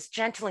have this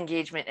gentle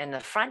engagement in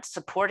the front,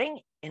 supporting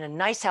in a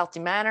nice,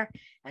 healthy manner,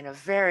 and a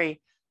very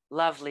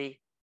lovely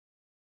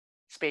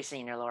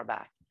spacing in your lower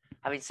back.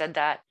 Having said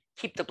that,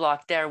 keep the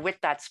block there with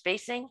that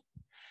spacing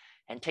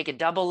and take a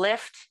double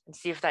lift and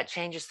see if that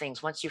changes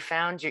things. Once you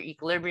found your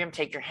equilibrium,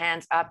 take your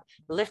hands up,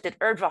 lift it,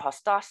 Urdhva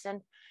Hastasana.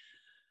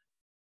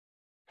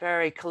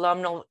 Very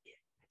columnal.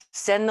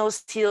 Send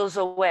those heels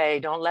away.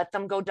 Don't let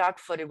them go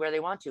duck-footed where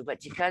they want to,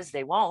 but because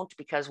they won't,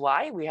 because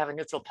why? We have a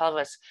neutral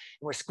pelvis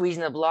and we're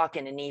squeezing the block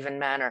in an even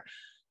manner.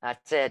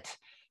 That's it.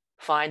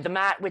 Find the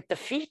mat with the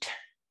feet.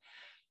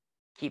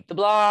 Keep the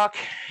block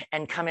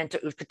and come into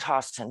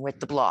Utkatasana with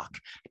the block.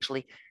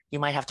 Actually, you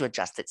might have to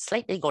adjust it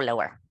slightly, go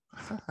lower.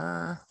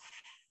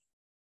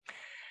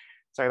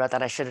 Sorry about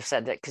that. I should have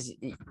said that because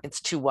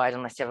it's too wide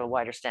unless you have a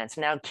wider stance.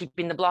 Now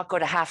keeping the block, go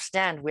to half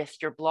stand with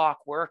your block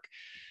work.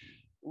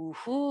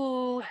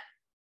 Woohoo.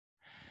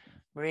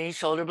 Bring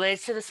shoulder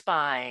blades to the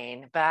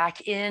spine.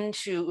 Back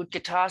into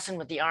Utkatasana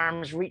with the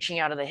arms reaching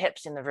out of the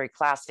hips in the very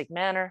classic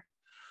manner.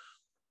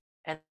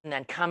 And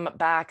then come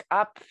back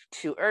up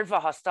to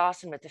Urdhva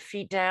Hastasana with the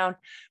feet down.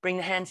 Bring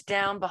the hands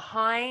down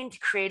behind,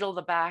 cradle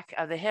the back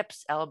of the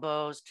hips,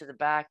 elbows to the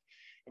back,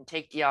 and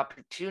take the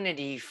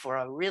opportunity for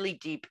a really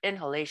deep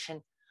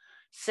inhalation,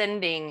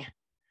 sending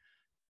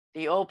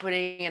the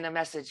opening and the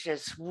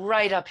messages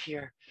right up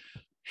here.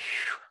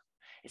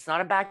 It's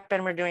not a back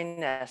bend. We're doing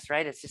this,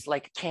 right? It's just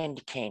like a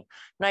candy cane,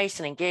 nice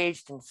and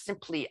engaged, and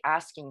simply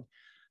asking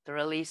the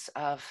release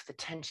of the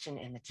tension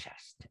in the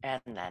chest.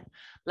 And then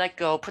let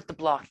go, put the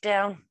block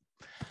down.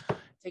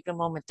 Take a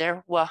moment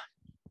there. Well,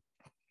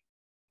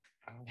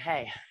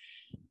 okay.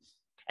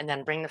 And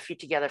then bring the feet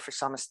together for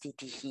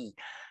Samastitihi.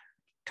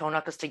 Toe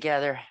knuckles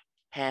together,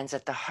 hands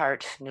at the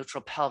heart,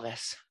 neutral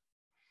pelvis.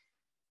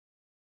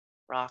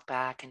 Rock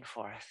back and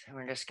forth. And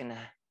we're just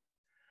gonna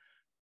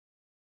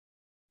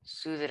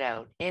soothe it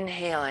out.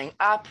 Inhaling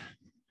up.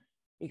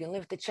 You can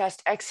lift the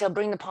chest, exhale,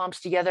 bring the palms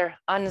together,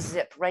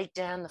 unzip right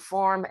down the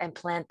form and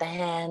plant the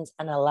hands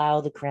and allow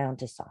the crown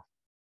to soften.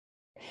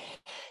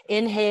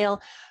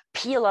 Inhale,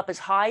 peel up as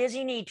high as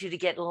you need to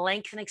get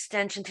length and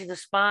extension to the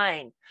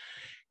spine.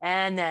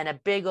 And then a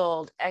big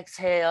old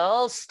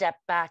exhale, step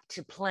back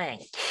to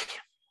plank.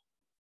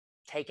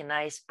 Take a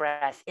nice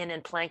breath in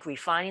and plank,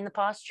 refining the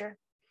posture.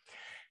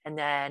 And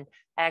then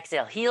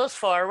exhale, heels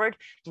forward,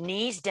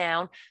 knees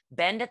down,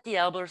 bend at the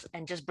elbows,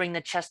 and just bring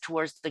the chest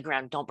towards the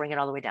ground. Don't bring it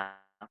all the way down.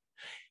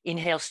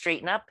 Inhale,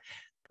 straighten up,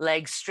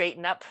 legs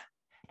straighten up,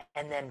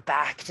 and then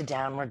back to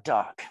downward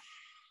dog.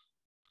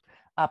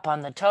 Up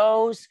on the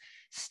toes,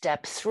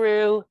 step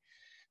through,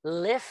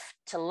 lift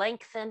to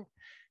lengthen,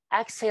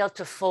 exhale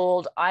to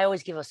fold. I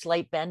always give a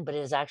slight bend, but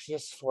it is actually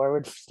just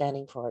forward,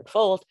 standing forward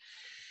fold.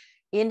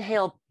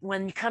 Inhale,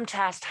 when you come to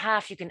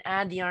half, you can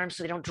add the arms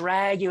so they don't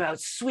drag you out,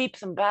 sweep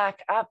them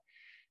back up,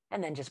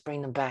 and then just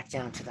bring them back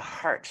down to the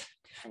heart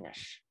to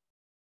finish.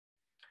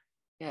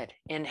 Good,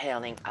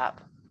 inhaling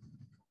up.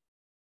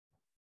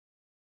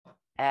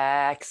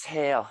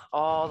 Exhale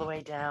all the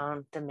way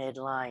down the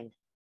midline.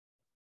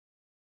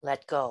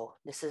 Let go.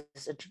 This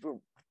is a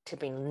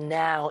tipping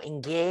now.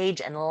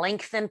 Engage and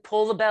lengthen.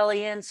 Pull the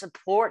belly in.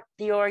 Support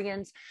the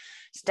organs.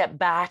 Step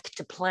back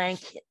to plank.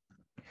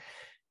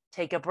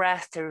 Take a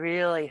breath to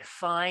really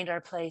find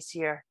our place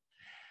here.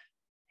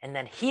 And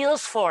then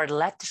heels forward.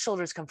 Let the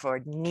shoulders come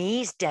forward.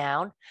 Knees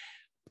down.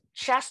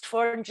 Chest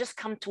forward and just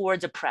come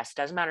towards a press.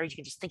 Doesn't matter. You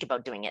can just think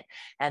about doing it.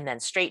 And then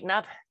straighten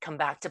up, come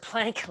back to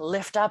plank,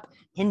 lift up,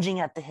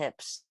 hinging at the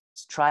hips.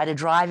 Try to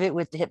drive it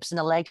with the hips and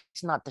the legs,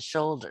 not the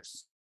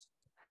shoulders.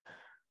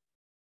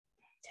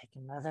 Take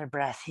another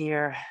breath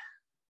here.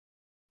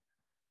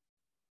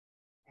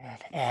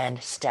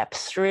 And step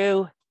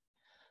through.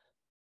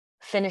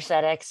 Finish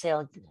that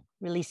exhale,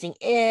 releasing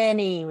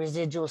any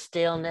residual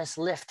staleness.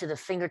 Lift to the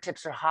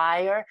fingertips or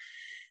higher.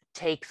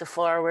 Take the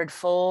forward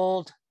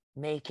fold.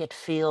 Make it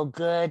feel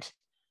good.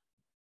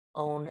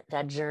 Own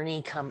that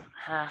journey. Come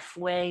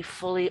halfway,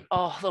 fully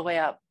all the way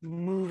up,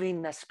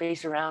 moving the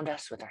space around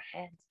us with our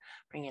hands,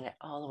 bringing it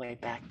all the way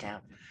back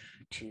down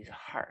to the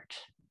heart.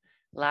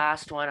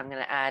 Last one I'm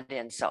going to add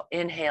in. So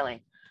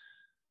inhaling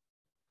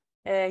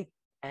and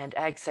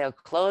exhale,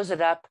 close it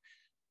up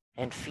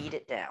and feed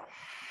it down.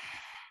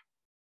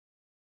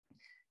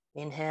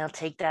 Inhale,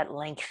 take that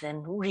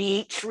lengthen,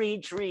 reach,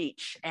 reach,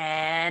 reach,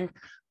 and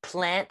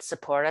plant,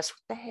 support us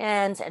with the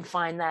hands and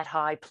find that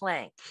high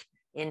plank.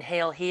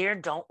 Inhale here,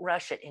 don't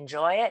rush it,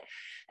 enjoy it.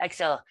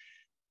 Exhale,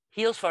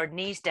 heels forward,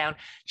 knees down,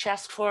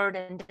 chest forward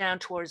and down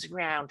towards the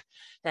ground.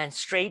 Then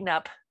straighten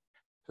up,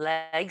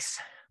 legs,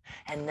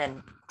 and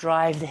then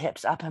drive the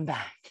hips up and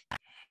back.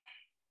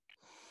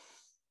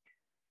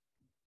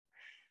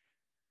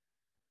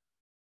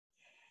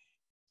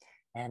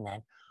 And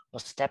then we'll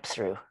step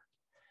through.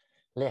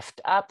 Lift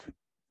up,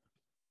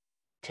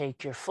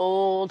 take your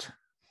fold.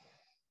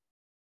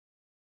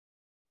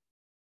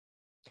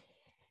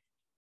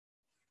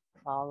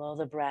 Follow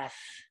the breath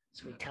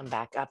as we come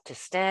back up to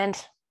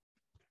stand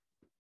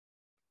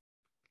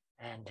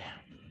and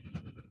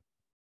down.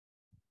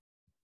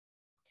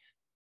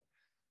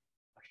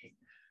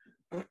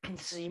 Okay.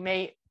 So you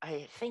may,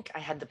 I think I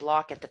had the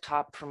block at the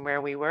top from where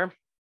we were.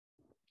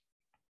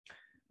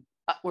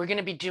 We're going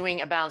to be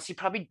doing a balance. You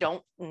probably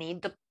don't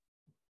need the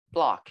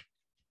block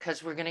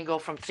because we're going to go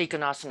from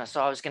Trikonasana.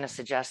 So I was going to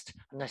suggest,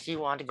 unless you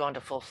want to go into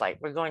full flight,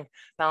 we're going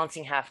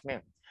balancing half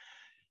moon.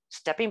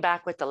 Stepping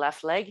back with the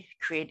left leg,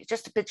 create it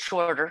just a bit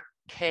shorter.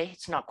 Okay,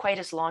 it's not quite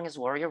as long as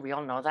warrior. We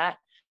all know that.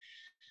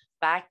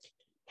 Back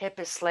hip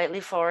is slightly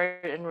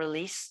forward and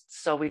released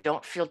so we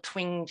don't feel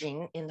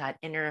twinging in that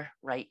inner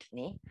right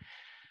knee.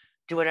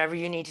 Do whatever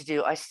you need to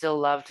do. I still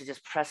love to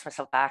just press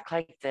myself back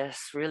like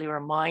this, really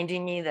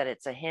reminding me that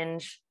it's a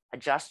hinge.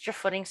 Adjust your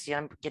footing. See,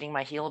 I'm getting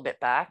my heel a bit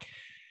back.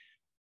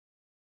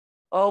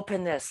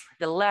 Open this,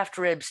 the left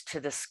ribs to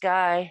the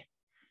sky.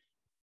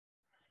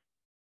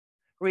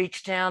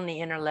 reach down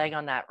the inner leg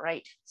on that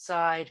right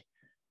side.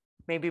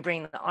 Maybe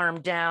bring the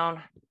arm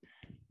down,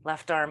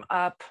 left arm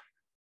up.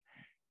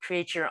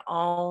 Create your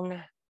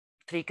own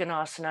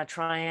Trikonasana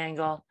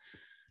triangle.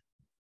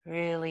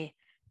 Really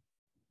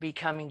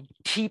becoming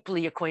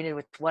deeply acquainted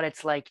with what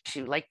it's like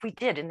to, like we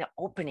did in the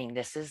opening.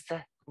 This is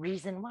the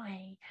reason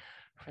why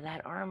for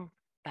that arm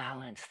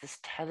balance, this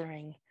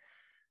tethering,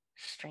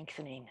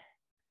 strengthening.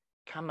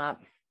 Come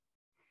up.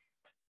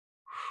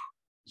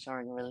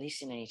 Sorry,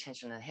 releasing any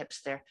tension in the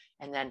hips there,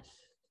 and then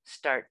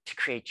start to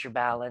create your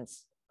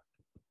balance.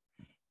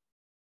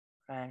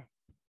 Right.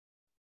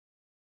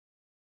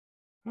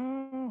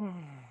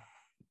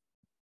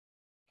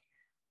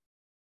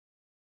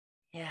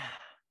 Yeah.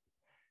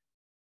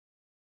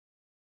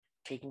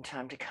 Taking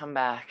time to come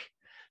back.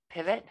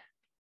 Pivot.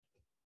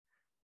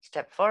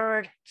 Step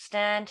forward,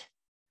 stand,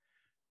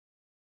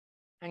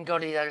 and go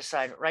to the other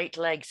side. Right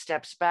leg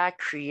steps back,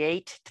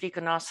 create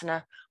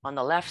Trikonasana on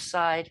the left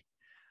side.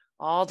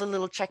 All the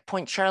little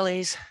checkpoint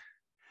Charlies.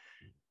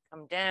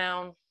 Come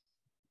down,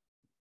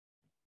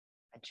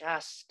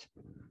 adjust,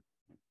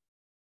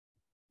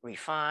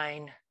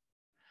 refine,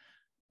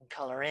 and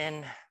color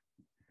in.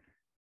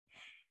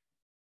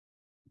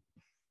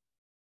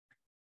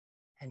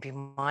 And be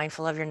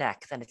mindful of your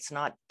neck, that it's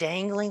not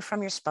dangling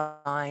from your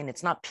spine.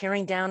 It's not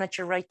peering down at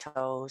your right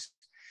toes.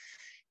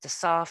 It's a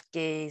soft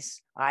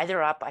gaze,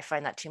 either up, I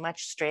find that too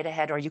much, straight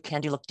ahead, or you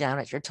can do look down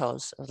at your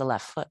toes of the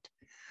left foot.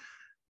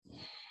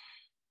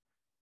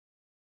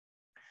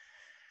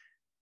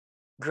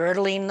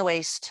 Girdling the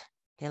waist,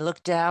 you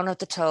look down at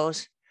the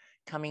toes,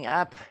 coming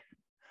up.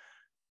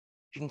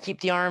 You can keep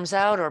the arms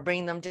out or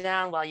bring them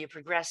down while you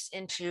progress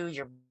into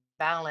your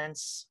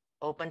balance,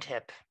 opened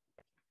hip.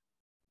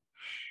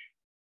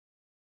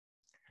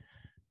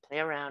 Play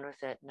around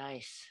with it,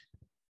 nice.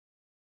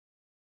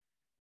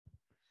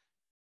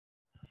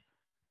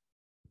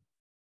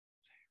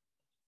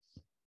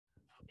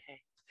 Okay,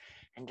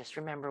 and just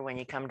remember when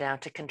you come down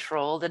to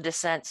control the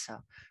descent, so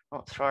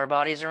don't throw our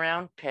bodies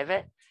around,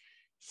 pivot,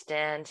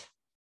 stand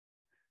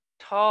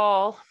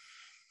tall.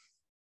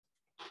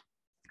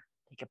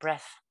 Take a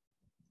breath.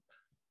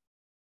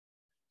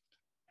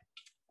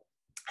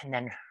 And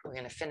then we're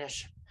going to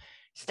finish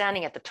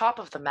standing at the top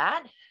of the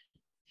mat,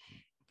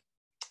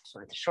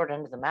 sort of the short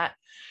end of the mat.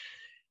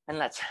 And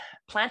let's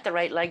plant the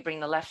right leg, bring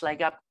the left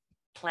leg up,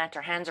 plant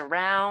our hands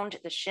around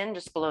the shin,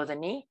 just below the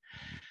knee.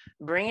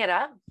 Bring it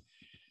up.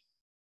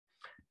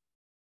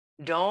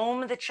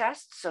 Dome the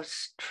chest, so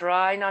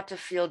try not to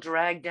feel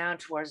dragged down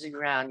towards the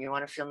ground. You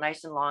want to feel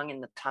nice and long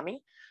in the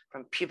tummy,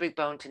 from pubic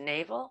bone to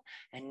navel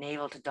and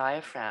navel to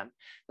diaphragm.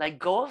 Let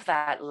go of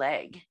that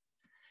leg.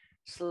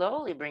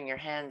 Slowly bring your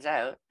hands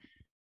out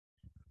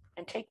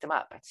and take them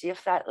up and see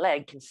if that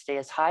leg can stay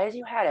as high as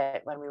you had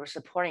it when we were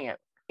supporting it.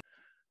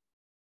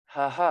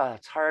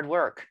 It's hard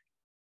work.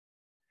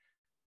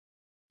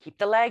 Keep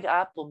the leg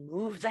up. We'll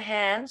move the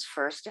hands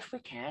first if we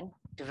can,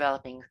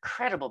 developing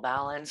incredible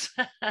balance.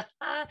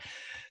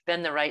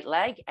 Bend the right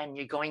leg and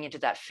you're going into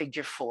that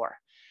figure four.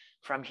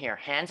 From here,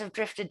 hands have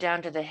drifted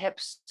down to the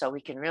hips so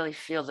we can really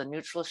feel the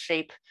neutral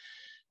shape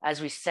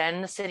as we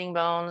send the sitting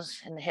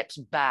bones and the hips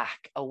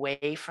back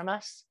away from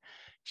us.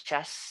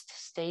 Chest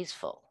stays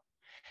full.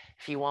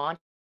 If you want,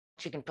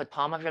 you can put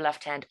palm of your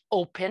left hand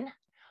open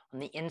on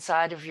the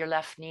inside of your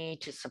left knee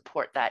to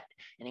support that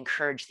and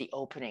encourage the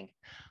opening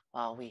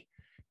while we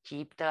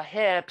keep the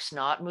hips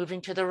not moving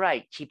to the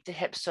right. Keep the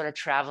hips sort of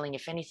traveling,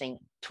 if anything,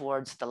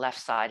 towards the left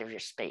side of your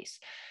space.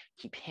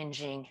 Keep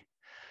hinging,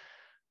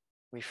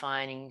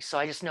 refining. So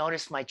I just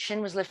noticed my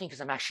chin was lifting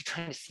because I'm actually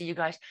trying to see you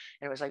guys.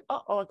 And it was like,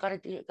 oh, I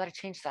gotta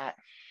change that.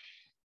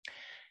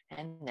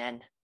 And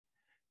then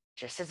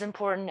just as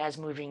important as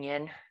moving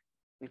in,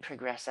 we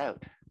progress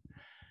out.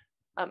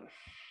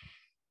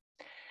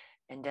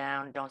 And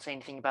down, don't say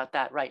anything about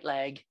that right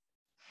leg.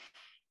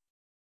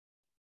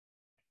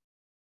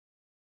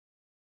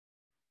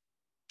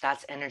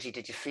 That's energy.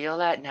 Did you feel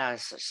that? Now it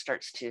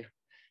starts to,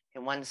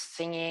 and one's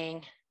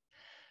singing,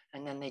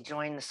 and then they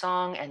join the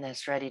song, and then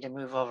it's ready to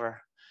move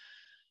over.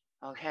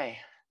 Okay,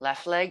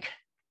 left leg,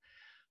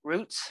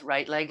 roots,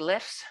 right leg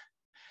lifts.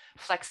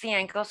 Flex the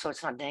ankle so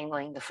it's not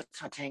dangling, the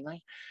foot's not dangling.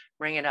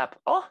 Bring it up.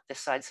 Oh, this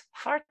side's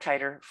far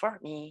tighter for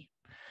me.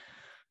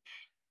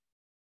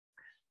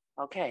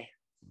 Okay,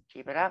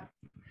 keep it up.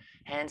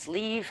 Hands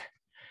leave,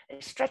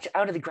 and stretch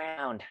out of the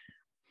ground.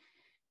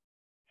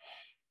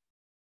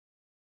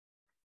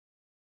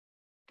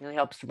 Really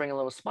helps to bring a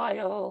little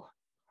smile.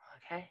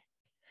 Okay.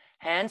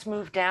 Hands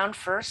move down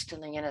first,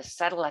 and then you're going to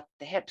settle at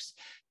the hips.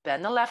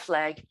 Bend the left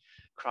leg,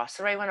 cross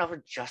the right one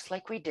over just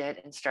like we did,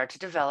 and start to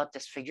develop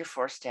this figure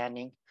four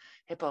standing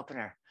hip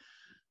opener.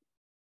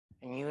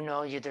 And you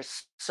know,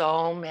 there's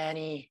so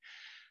many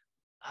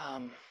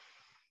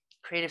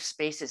creative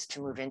spaces to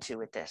move into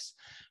with this,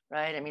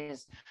 right? I mean,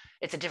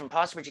 it's a different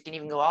posture, but you can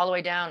even go all the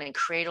way down and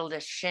cradle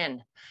this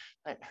shin.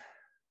 But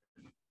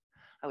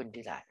I wouldn't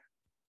do that.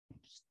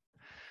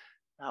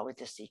 Not with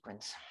this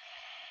sequence.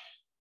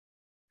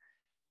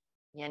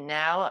 You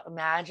now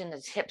imagine the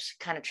hips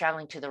kind of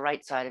traveling to the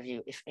right side of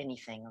you, if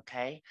anything,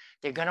 okay?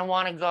 They're gonna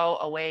wanna go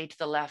away to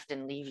the left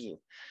and leave you.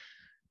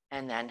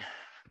 And then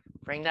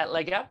bring that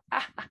leg up.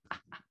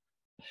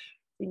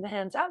 Bring the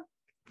hands up.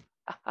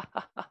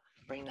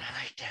 Bring that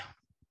leg down.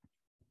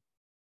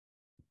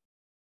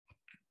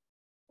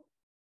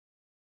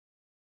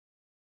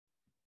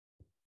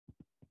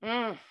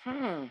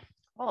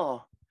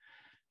 Oh,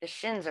 the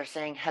shins are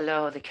saying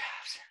hello, the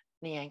calves,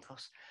 the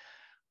ankles.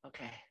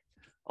 Okay,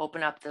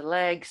 open up the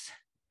legs,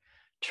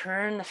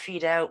 turn the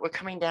feet out. We're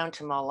coming down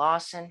to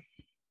Malasana.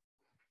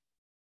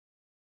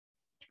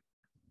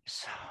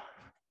 So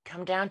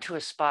come down to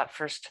a spot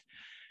first,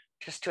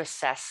 just to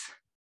assess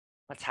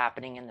what's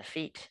happening in the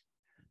feet,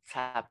 what's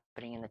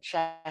happening in the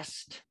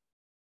chest.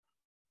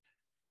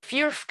 If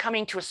you're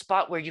coming to a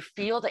spot where you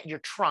feel that your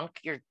trunk,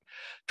 your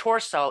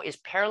torso is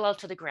parallel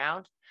to the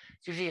ground,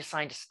 it's usually a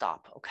sign to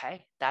stop,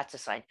 okay? That's a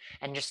sign.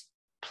 And just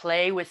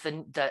play with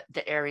the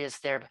areas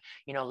there,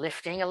 you know,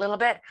 lifting a little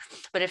bit.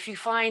 But if you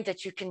find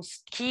that you can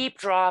keep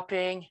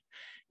dropping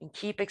and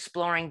keep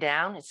exploring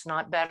down, it's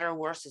not better or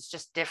worse, it's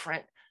just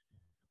different.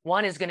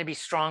 One is going to be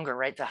stronger,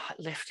 right? The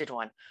lifted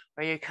one,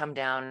 where you come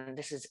down.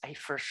 This is a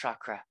first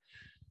chakra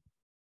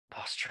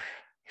posture,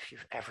 if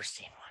you've ever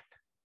seen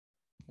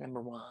one.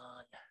 Number 1.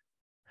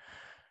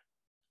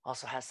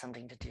 Also has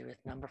something to do with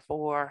number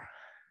 4.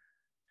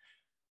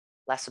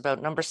 Less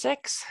about number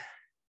 6.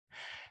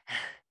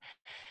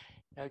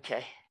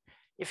 Okay.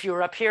 If you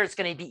were up here, it's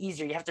going to be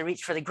easier. You have to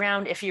reach for the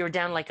ground. If you were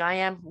down like I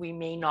am, we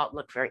may not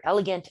look very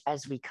elegant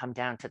as we come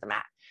down to the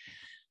mat.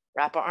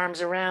 Wrap our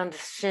arms around the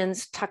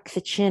shins, tuck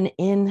the chin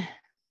in.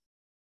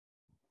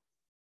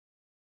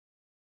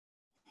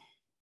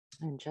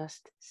 And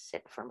just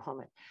sit for a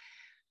moment.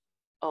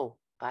 Oh,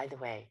 by the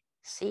way,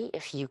 see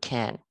if you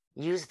can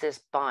use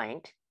this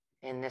bind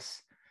in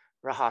this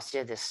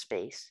Rahasya, this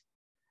space,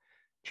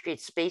 to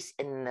create space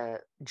in the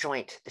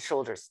joint, the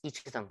shoulders,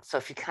 each of them. So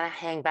if you kind of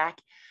hang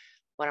back,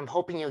 what I'm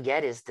hoping you'll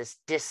get is this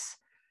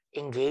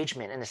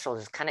disengagement in the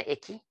shoulders, kind of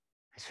icky.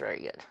 That's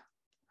very good.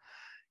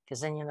 Because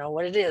then you know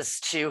what it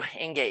is to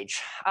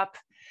engage. Up,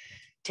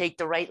 take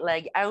the right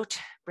leg out,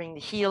 bring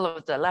the heel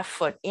of the left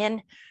foot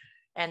in,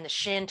 and the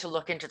shin to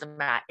look into the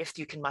mat, if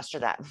you can muster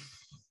that.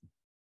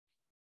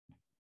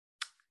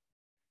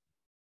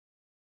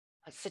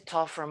 Let's sit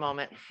tall for a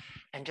moment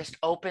and just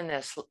open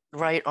this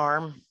right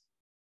arm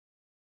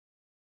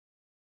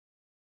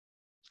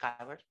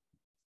skyward,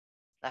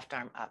 left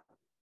arm up.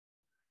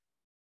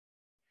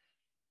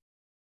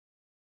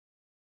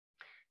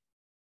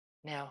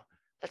 Now,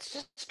 let's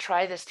just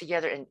try this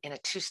together in a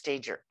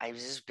 2-stager. I've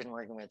just been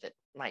working with it,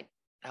 might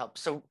help.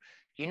 So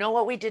you know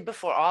what we did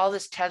before, all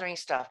this tethering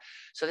stuff.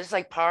 So this is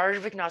like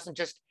Parsvakonasana,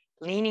 just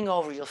leaning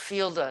over. You'll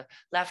feel the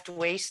left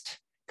waist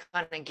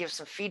kind of give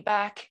some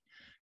feedback.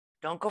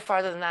 Don't go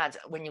farther than that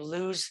when you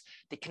lose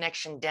the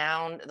connection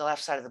down the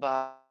left side of the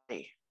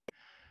body,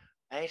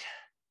 right?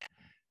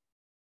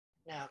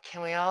 Now,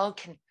 can we all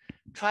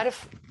try to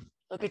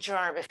look at your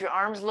arm. If your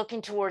arm's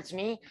looking towards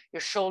me,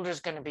 your shoulder's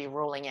going to be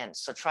rolling in.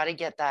 So try to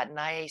get that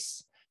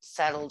nice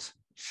settled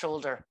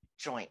shoulder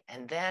joint.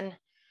 And then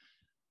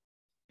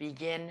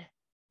begin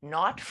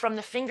not from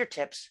the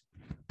fingertips,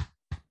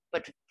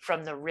 but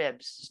from the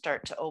ribs.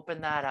 Start to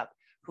open that up.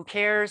 Who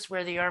cares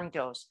where the arm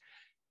goes?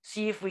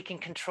 See if we can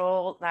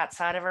control that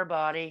side of our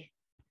body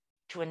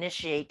to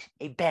initiate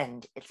a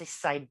bend. It's a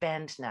side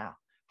bend now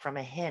from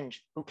a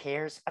hinge. Who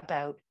cares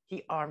about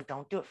the arm?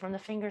 Don't do it from the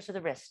fingers or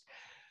the wrist.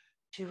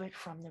 Do it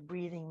from the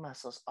breathing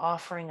muscles,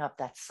 offering up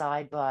that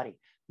side body.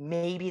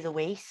 Maybe the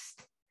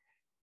waist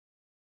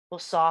will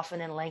soften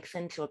and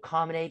lengthen to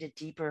accommodate a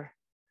deeper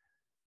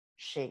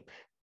shape.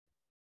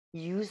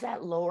 Use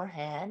that lower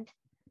hand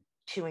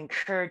to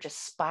encourage a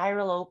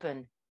spiral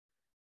open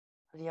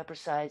of the upper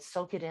side.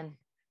 Soak it in.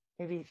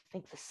 Maybe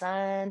think the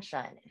sun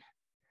shining.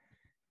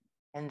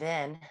 And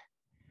then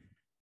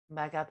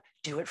back up.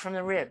 Do it from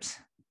the ribs.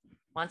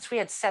 Once we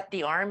had set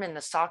the arm in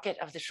the socket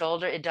of the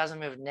shoulder, it doesn't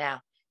move now.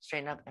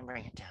 Straighten up and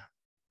bring it down.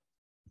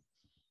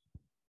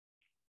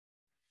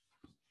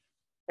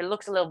 It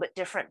looks a little bit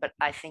different, but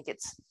I think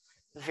it's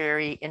a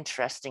very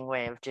interesting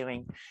way of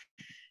doing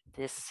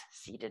this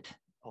seated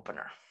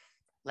opener.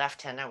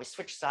 Left hand, now we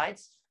switch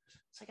sides.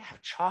 It's like I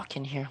have chalk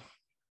in here.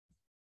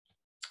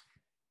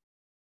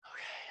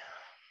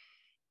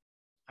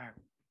 Okay. Arm.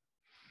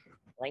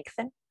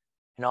 Lengthen.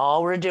 And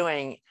all we're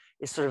doing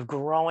is sort of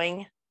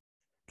growing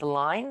the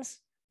lines.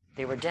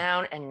 They were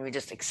down and we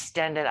just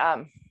extend it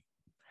up.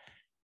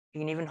 You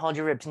can even hold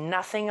your ribs.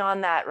 Nothing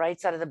on that right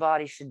side of the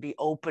body should be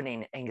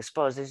opening and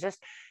exposed. It's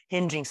just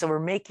hinging. So we're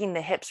making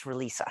the hips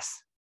release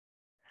us.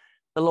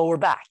 The lower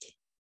back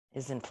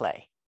is in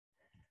play.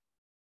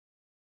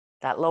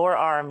 That lower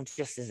arm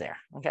just is there,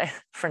 okay?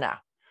 For now,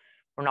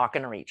 we're not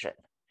going to reach it.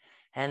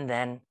 And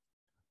then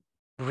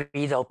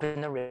breathe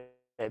open the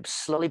ribs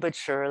slowly but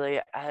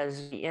surely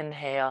as we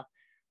inhale,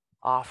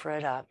 offer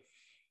it up.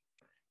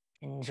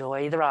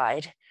 Enjoy the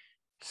ride.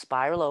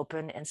 Spiral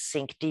open and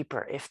sink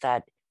deeper if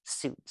that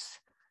suits.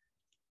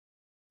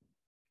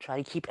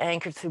 Try to keep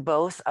anchored through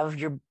both of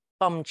your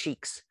bum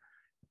cheeks.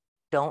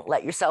 Don't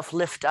let yourself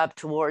lift up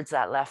towards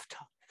that left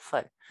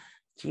foot.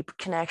 Keep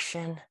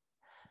connection.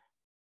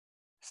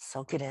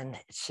 Soak it in.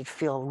 It should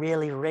feel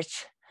really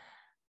rich.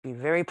 Be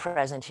very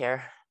present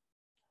here.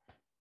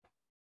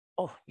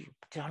 Oh, I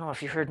don't know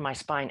if you heard my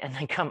spine, and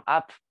then come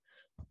up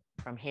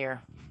from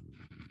here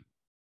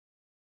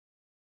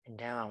and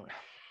down.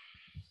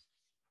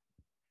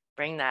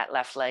 Bring that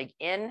left leg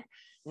in.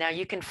 Now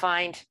you can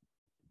find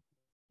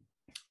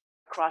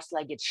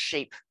cross-legged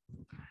shape.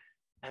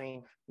 I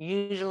mean,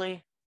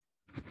 usually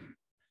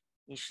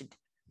you should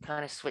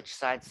kind of switch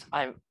sides.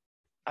 I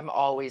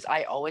always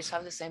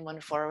have the same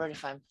one forward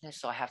if I'm,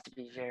 so I have to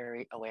be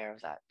very aware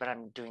of that, but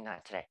I'm doing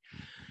that today.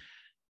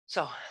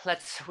 So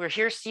we're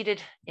here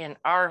seated in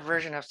our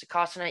version of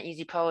Sukhasana,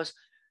 easy pose.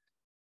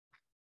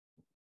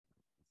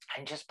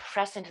 And just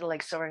press into the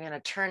legs. So we're going to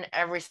turn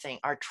everything,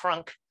 our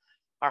trunk,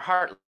 our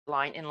heart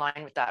line in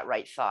line with that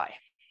right thigh.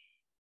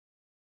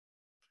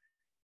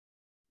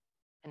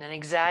 And then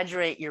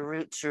exaggerate your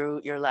root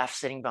through your left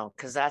sitting bone,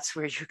 because that's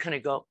where you're going to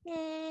go.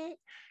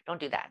 Don't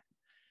do that.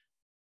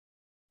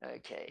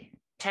 Okay.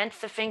 Tenth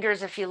the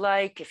fingers if you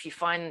like. If you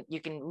find you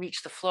can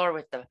reach the floor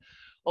with the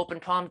open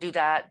palm, do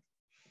that.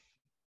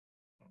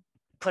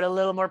 Put a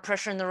little more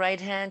pressure in the right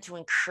hand to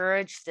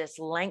encourage this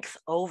length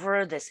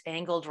over this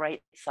angled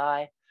right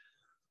thigh.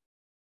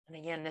 And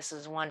again, this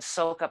is one,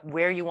 soak up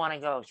where you want to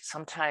go.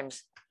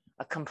 Sometimes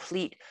a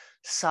complete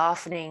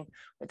softening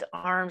with the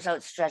arms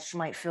outstretched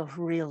might feel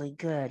really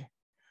good.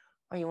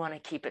 Or you want to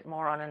keep it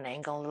more on an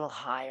angle, a little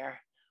higher,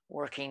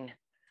 working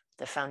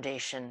the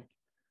foundation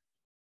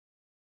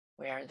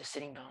where the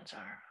sitting bones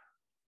are.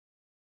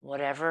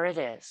 Whatever it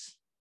is,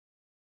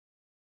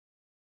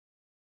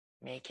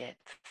 make it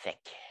thick.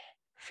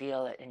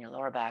 Feel it in your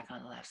lower back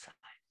on the left side.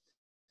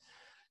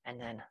 And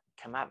then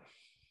come up.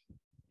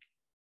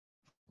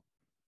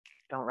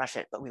 Don't rush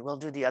it, but we will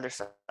do the other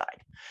side.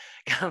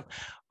 Come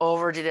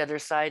over to the other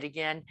side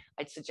again.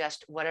 I'd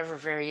suggest whatever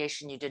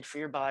variation you did for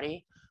your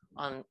body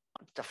on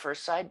the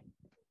first side,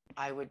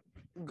 I would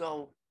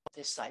go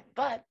this side.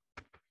 But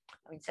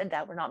having said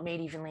that, we're not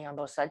made evenly on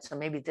both sides. So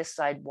maybe this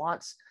side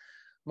wants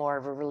more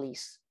of a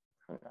release.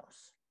 Who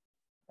knows?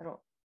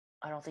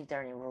 I don't think there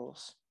are any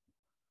rules.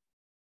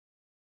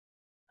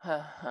 You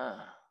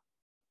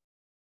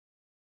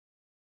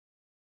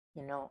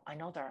know, I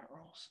know there aren't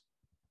rules.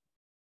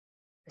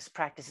 This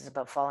practice is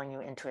about following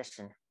your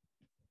intuition.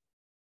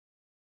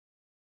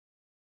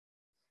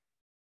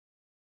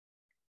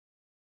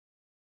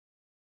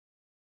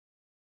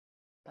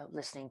 About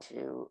listening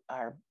to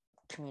our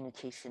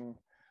communication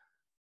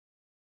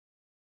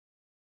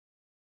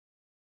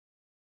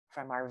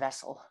from our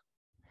vessel.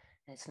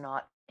 And it's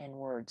not in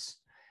words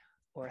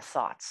or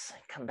thoughts.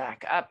 Come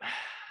back up.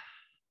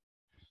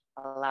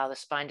 Allow the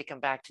spine to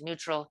come back to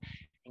neutral.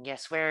 And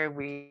guess where?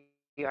 We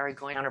are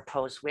going on our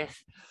pose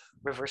with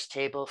reverse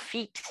table,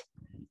 feet,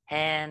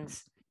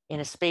 hands in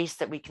a space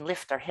that we can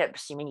lift our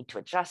hips. You may need to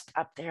adjust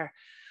up there.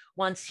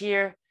 Once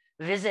here,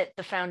 visit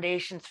the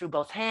foundation through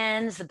both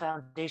hands, the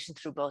foundation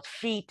through both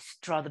feet.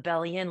 Draw the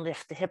belly in,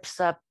 lift the hips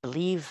up.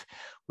 Believe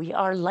we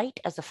are light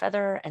as a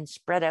feather, and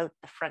spread out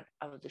the front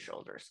of the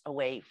shoulders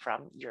away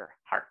from your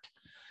heart.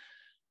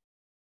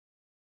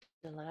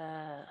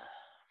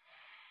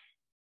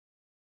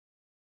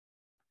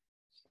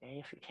 Stay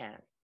if you can.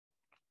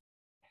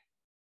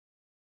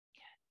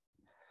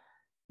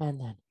 And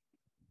then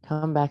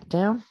come back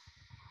down.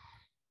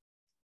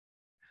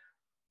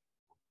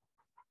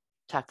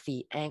 Tuck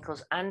the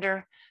ankles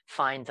under.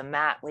 Find the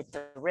mat with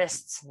the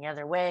wrists the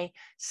other way.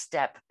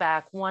 Step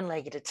back one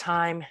leg at a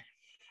time.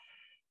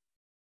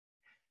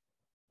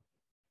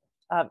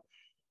 Up.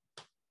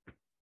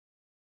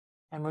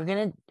 And we're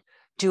going to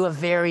do a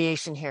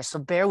variation here. So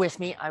bear with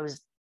me.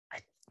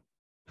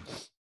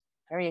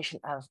 Variation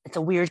of, it's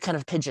a weird kind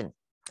of pigeon.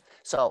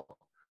 So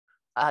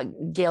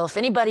Gail, if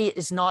anybody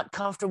is not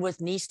comfortable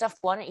with knee stuff,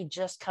 why don't you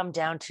just come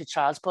down to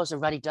child's pose or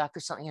ruddy duck or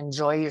something,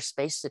 enjoy your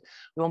space. It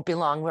won't be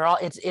long.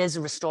 It is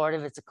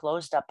restorative. It's a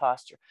closed up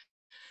posture.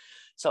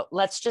 So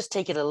let's just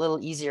take it a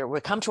little easier. We'll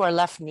come to our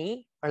left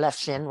knee or left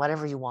shin,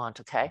 whatever you want,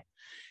 okay?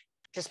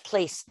 Just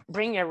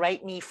bring your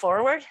right knee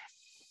forward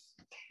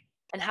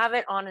and have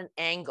it on an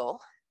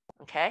angle,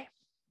 okay?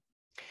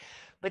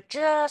 But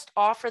just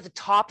offer the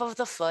top of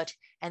the foot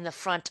and the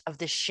front of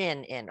the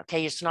shin in,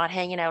 okay? It's not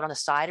hanging out on the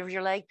side of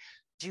your leg.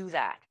 Do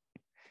that.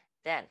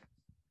 Then,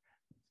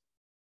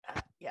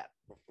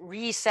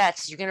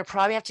 resets. You're going to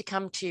probably have to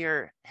come to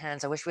your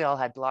hands. I wish we all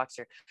had blocks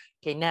here.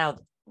 Okay, now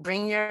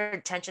bring your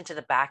attention to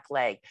the back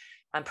leg.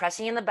 I'm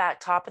pressing in the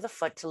back top of the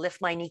foot to lift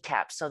my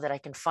kneecap so that I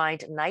can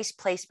find a nice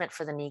placement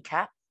for the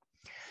kneecap,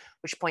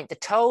 which point the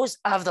toes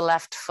of the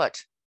left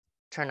foot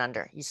turn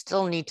under. You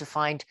still need to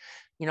find,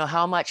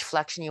 how much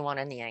flexion you want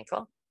in the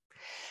ankle.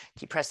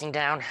 Keep pressing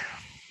down.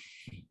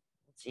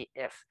 Let's see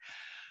if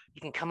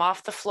you can come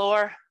off the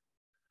floor.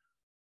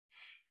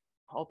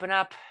 Open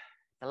up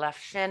the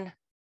left shin.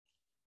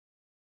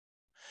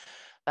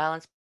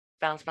 Balance,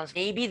 balance, balance.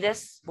 Maybe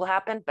this will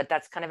happen, but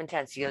that's kind of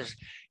intense. You just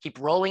keep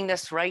rolling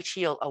this right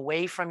heel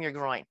away from your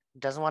groin. It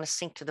doesn't want to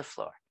sink to the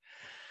floor.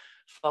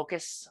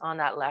 Focus on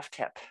that left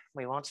hip.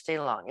 We won't stay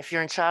long. If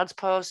you're in child's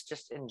pose,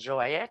 just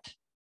enjoy it.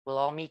 We'll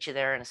all meet you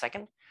there in a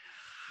second.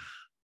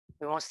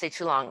 We won't stay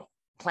too long.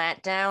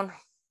 Plant down.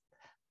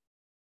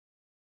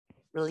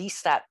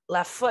 Release that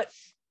left foot.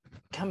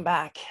 Come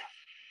back.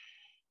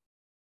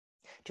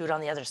 Do it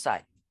on the other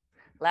side.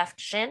 Left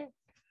shin.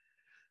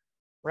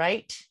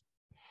 Right.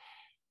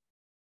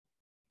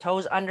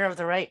 Toes under of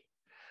the right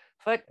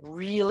foot.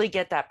 Really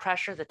get that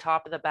pressure, the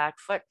top of the back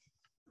foot.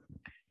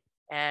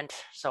 And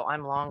so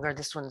I'm longer.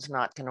 This one's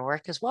not going to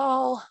work as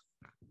well.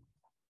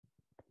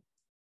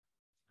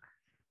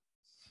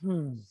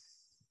 There's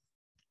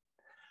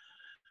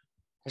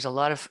a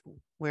lot of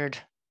weird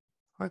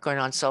work going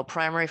on. So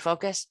primary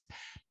focus,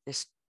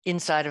 this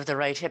inside of the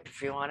right hip.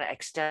 If you want to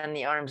extend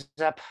the arms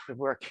up, we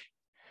work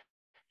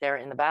there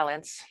in the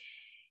balance.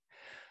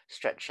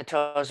 Stretch the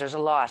toes. There's a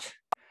lot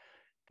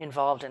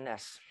involved in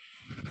this.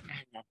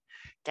 And then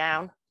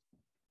down,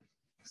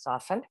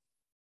 soften.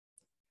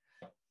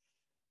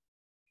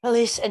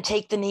 Release and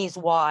take the knees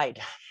wide.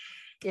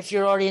 If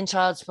you're already in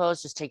child's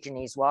pose, just take your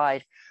knees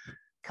wide.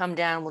 Come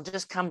down. We'll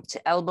just come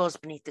to elbows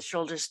beneath the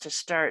shoulders to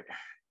start.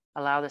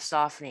 Allow the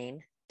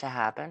softening to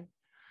happen.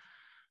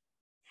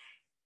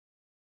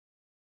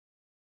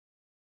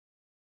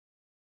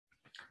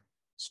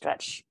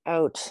 Stretch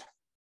out.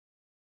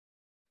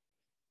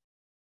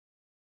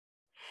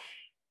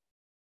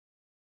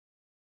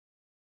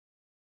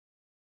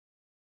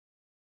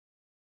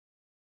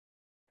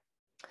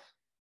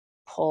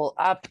 Pull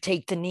up,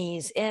 take the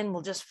knees in.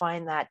 We'll just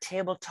find that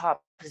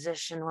tabletop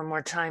position one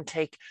more time.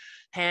 Take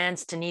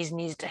hands to knees,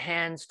 knees to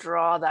hands.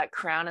 Draw that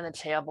crown and the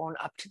tailbone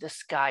up to the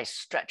sky.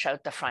 Stretch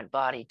out the front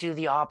body. Do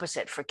the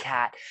opposite for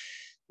cat.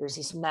 There's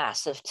these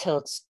massive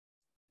tilts,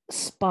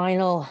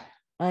 spinal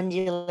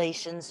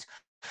undulations.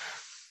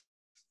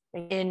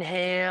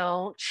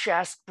 Inhale,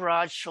 chest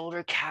broad,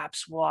 shoulder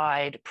caps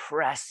wide.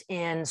 Press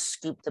in,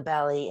 scoop the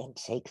belly, and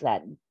take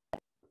that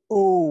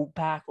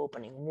back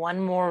opening. One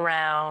more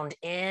round,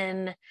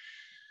 in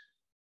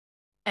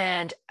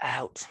and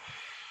out.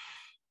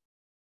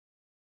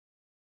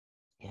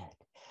 Good.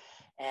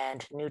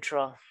 And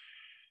neutral.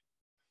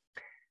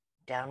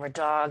 Downward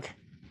dog.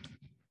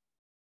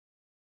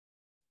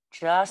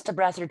 Just a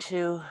breath or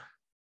two.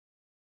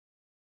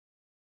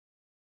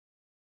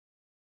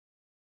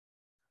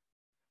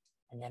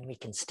 And then we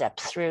can step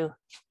through.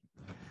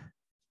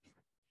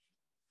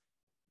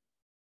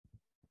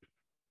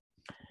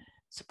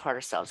 Support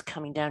ourselves,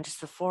 coming down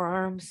just the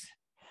forearms.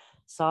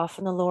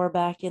 Soften the lower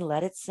back in,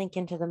 let it sink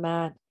into the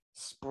mat.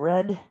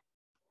 Spread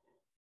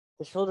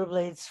the shoulder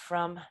blades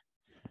from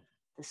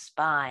the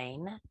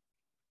spine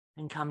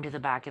and come to the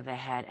back of the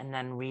head, and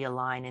then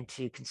realign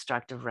into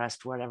constructive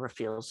rest, whatever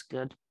feels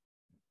good.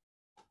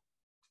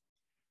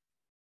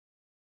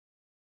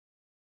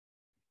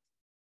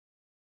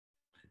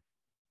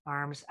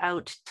 Arms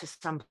out to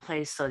some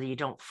place so that you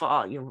don't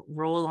fall. You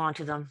roll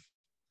onto them.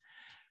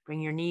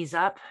 Bring your knees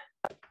up.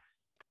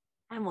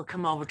 And we'll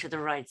come over to the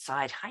right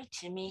side. Hi,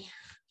 Timmy.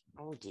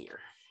 Oh, dear.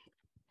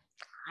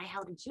 Hi,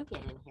 how did you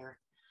get in here?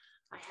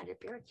 I had it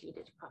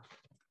barricaded. Oh.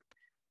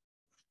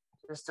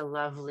 Just a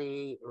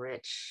lovely,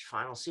 rich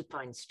final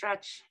supine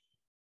stretch.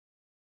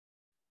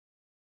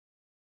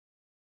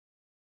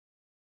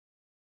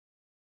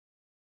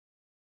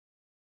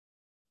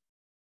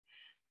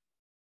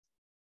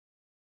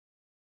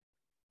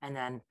 And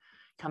then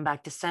come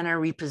back to center,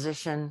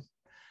 reposition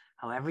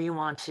however you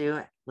want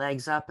to.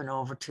 Legs up and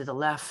over to the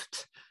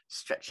left,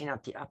 stretching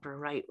out the upper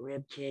right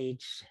rib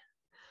cage,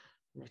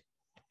 the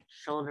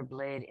shoulder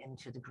blade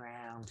into the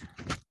ground.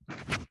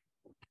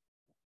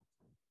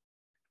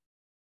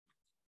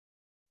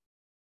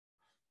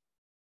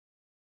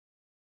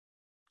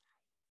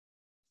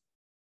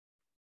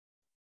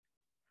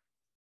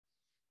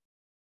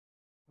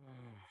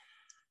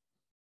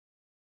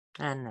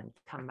 And then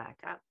come back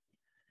up.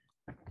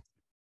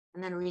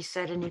 And then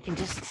reset, and you can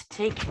just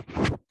take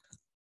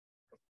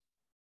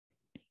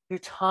your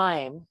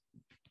time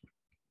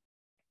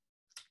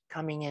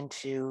coming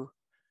into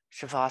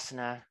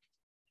Shavasana,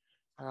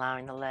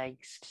 allowing the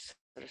legs to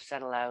sort of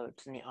settle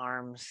out and the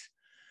arms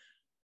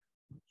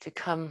to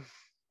come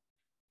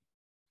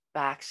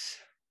back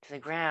to the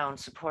ground,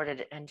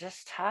 supported, and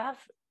just have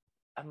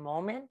a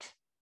moment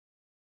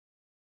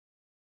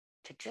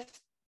to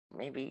just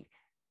maybe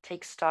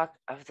take stock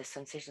of the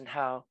sensation,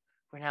 how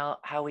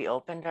we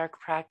opened our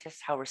practice,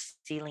 how we're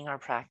sealing our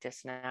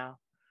practice now,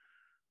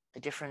 the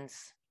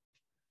difference,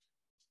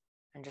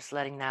 and just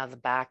letting now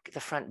the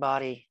front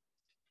body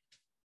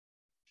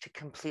to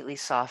completely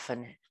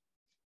soften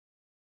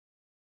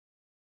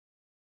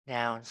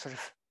down, sort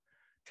of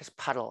just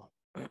puddle.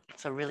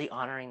 So really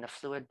honoring the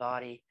fluid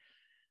body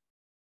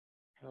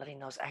and letting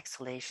those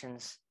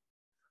exhalations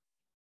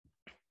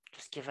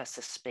just give us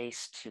a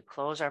space to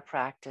close our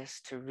practice,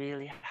 to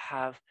really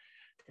have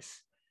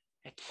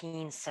a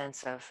keen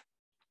sense of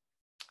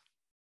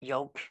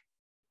yoke,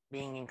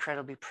 being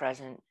incredibly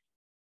present,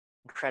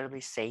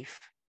 incredibly safe,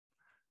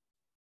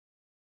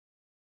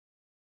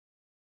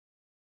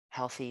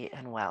 healthy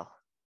and well.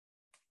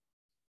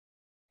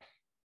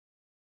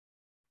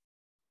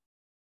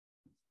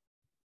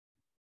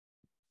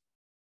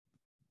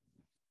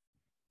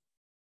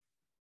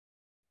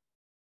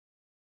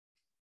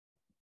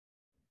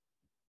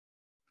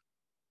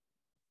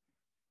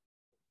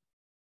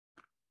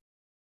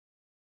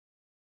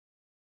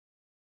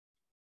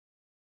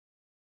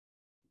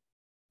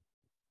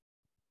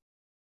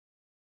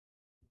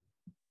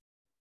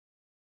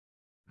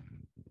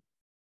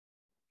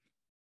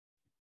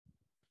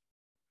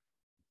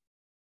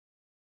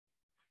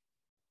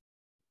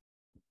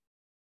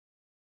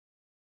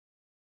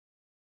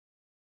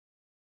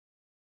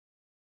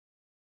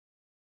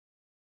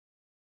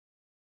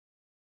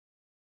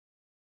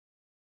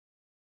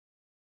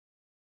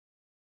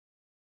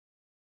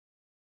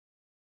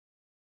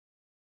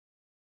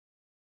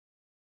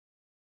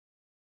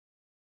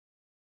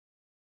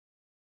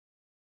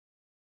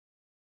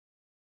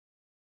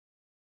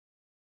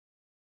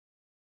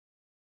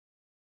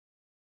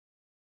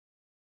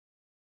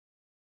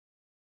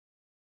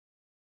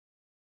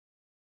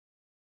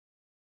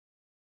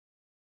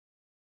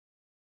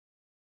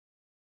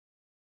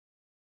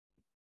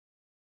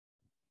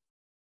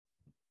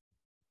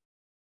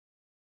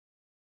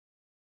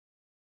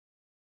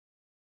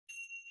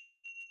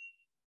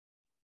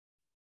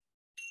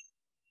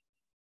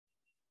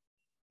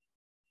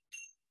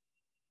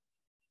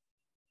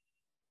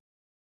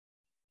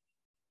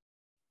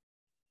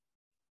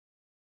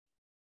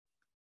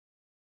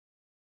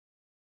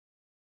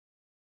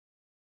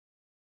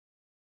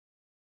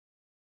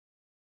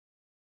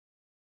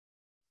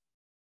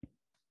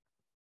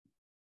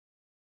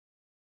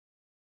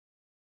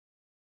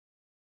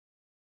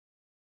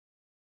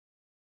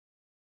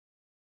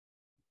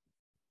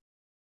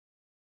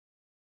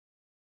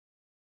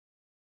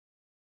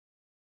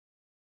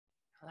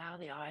 Allow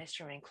the eyes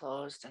to remain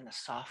closed and the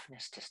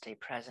softness to stay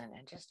present,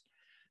 and just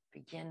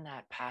begin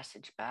that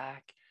passage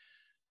back,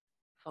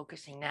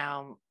 focusing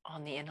now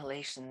on the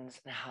inhalations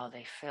and how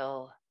they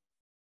fill,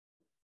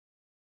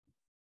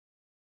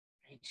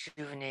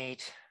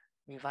 rejuvenate,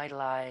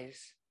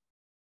 revitalize,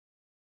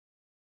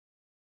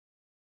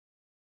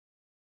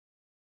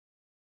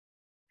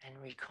 and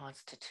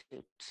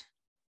reconstitute.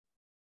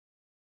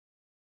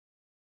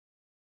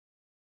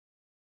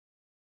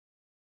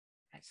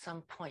 At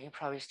some point, you'll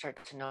probably start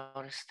to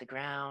notice the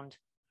ground,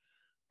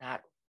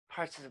 that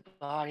parts of the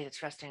body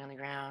that's resting on the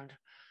ground,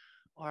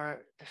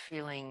 or the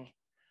feeling,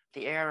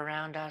 the air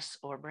around us,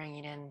 or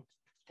bringing in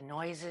the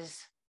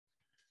noises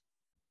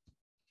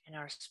in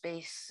our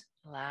space,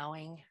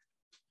 allowing.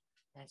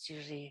 That's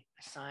usually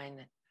a sign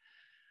that,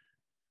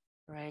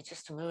 right,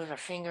 just to move our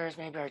fingers,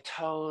 maybe our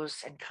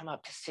toes, and come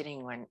up to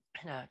sitting when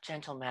in a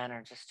gentle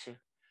manner, just to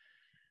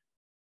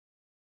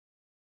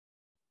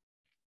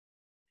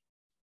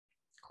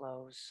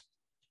close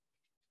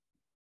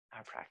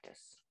our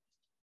practice.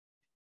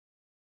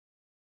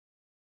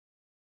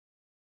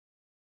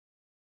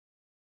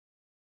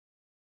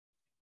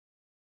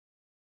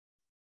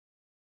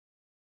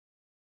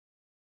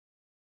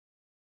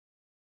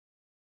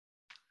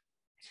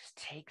 Just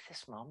take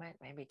this moment,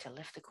 maybe to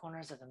lift the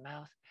corners of the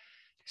mouth,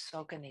 to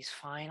soak in these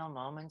final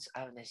moments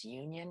of this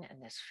union and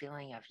this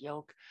feeling of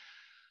yoke,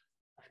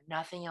 of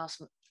nothing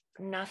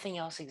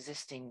else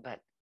existing but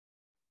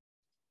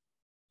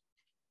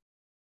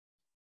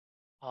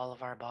all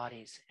of our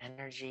bodies,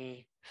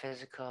 energy,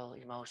 physical,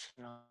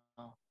 emotional,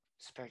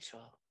 spiritual.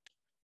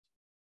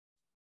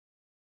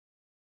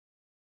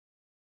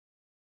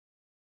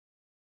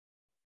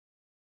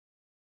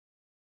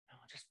 Now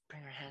we'll just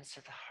bring our hands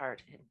to the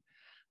heart. And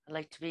I'd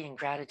like to be in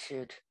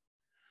gratitude.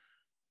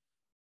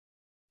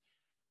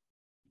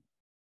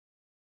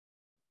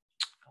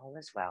 All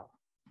is well.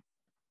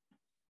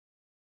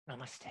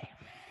 Namaste.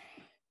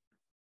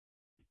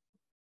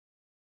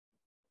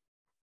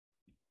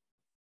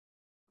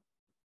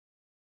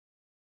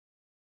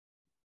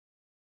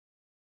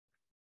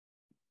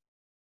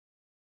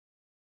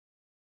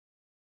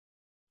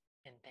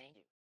 And thank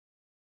you.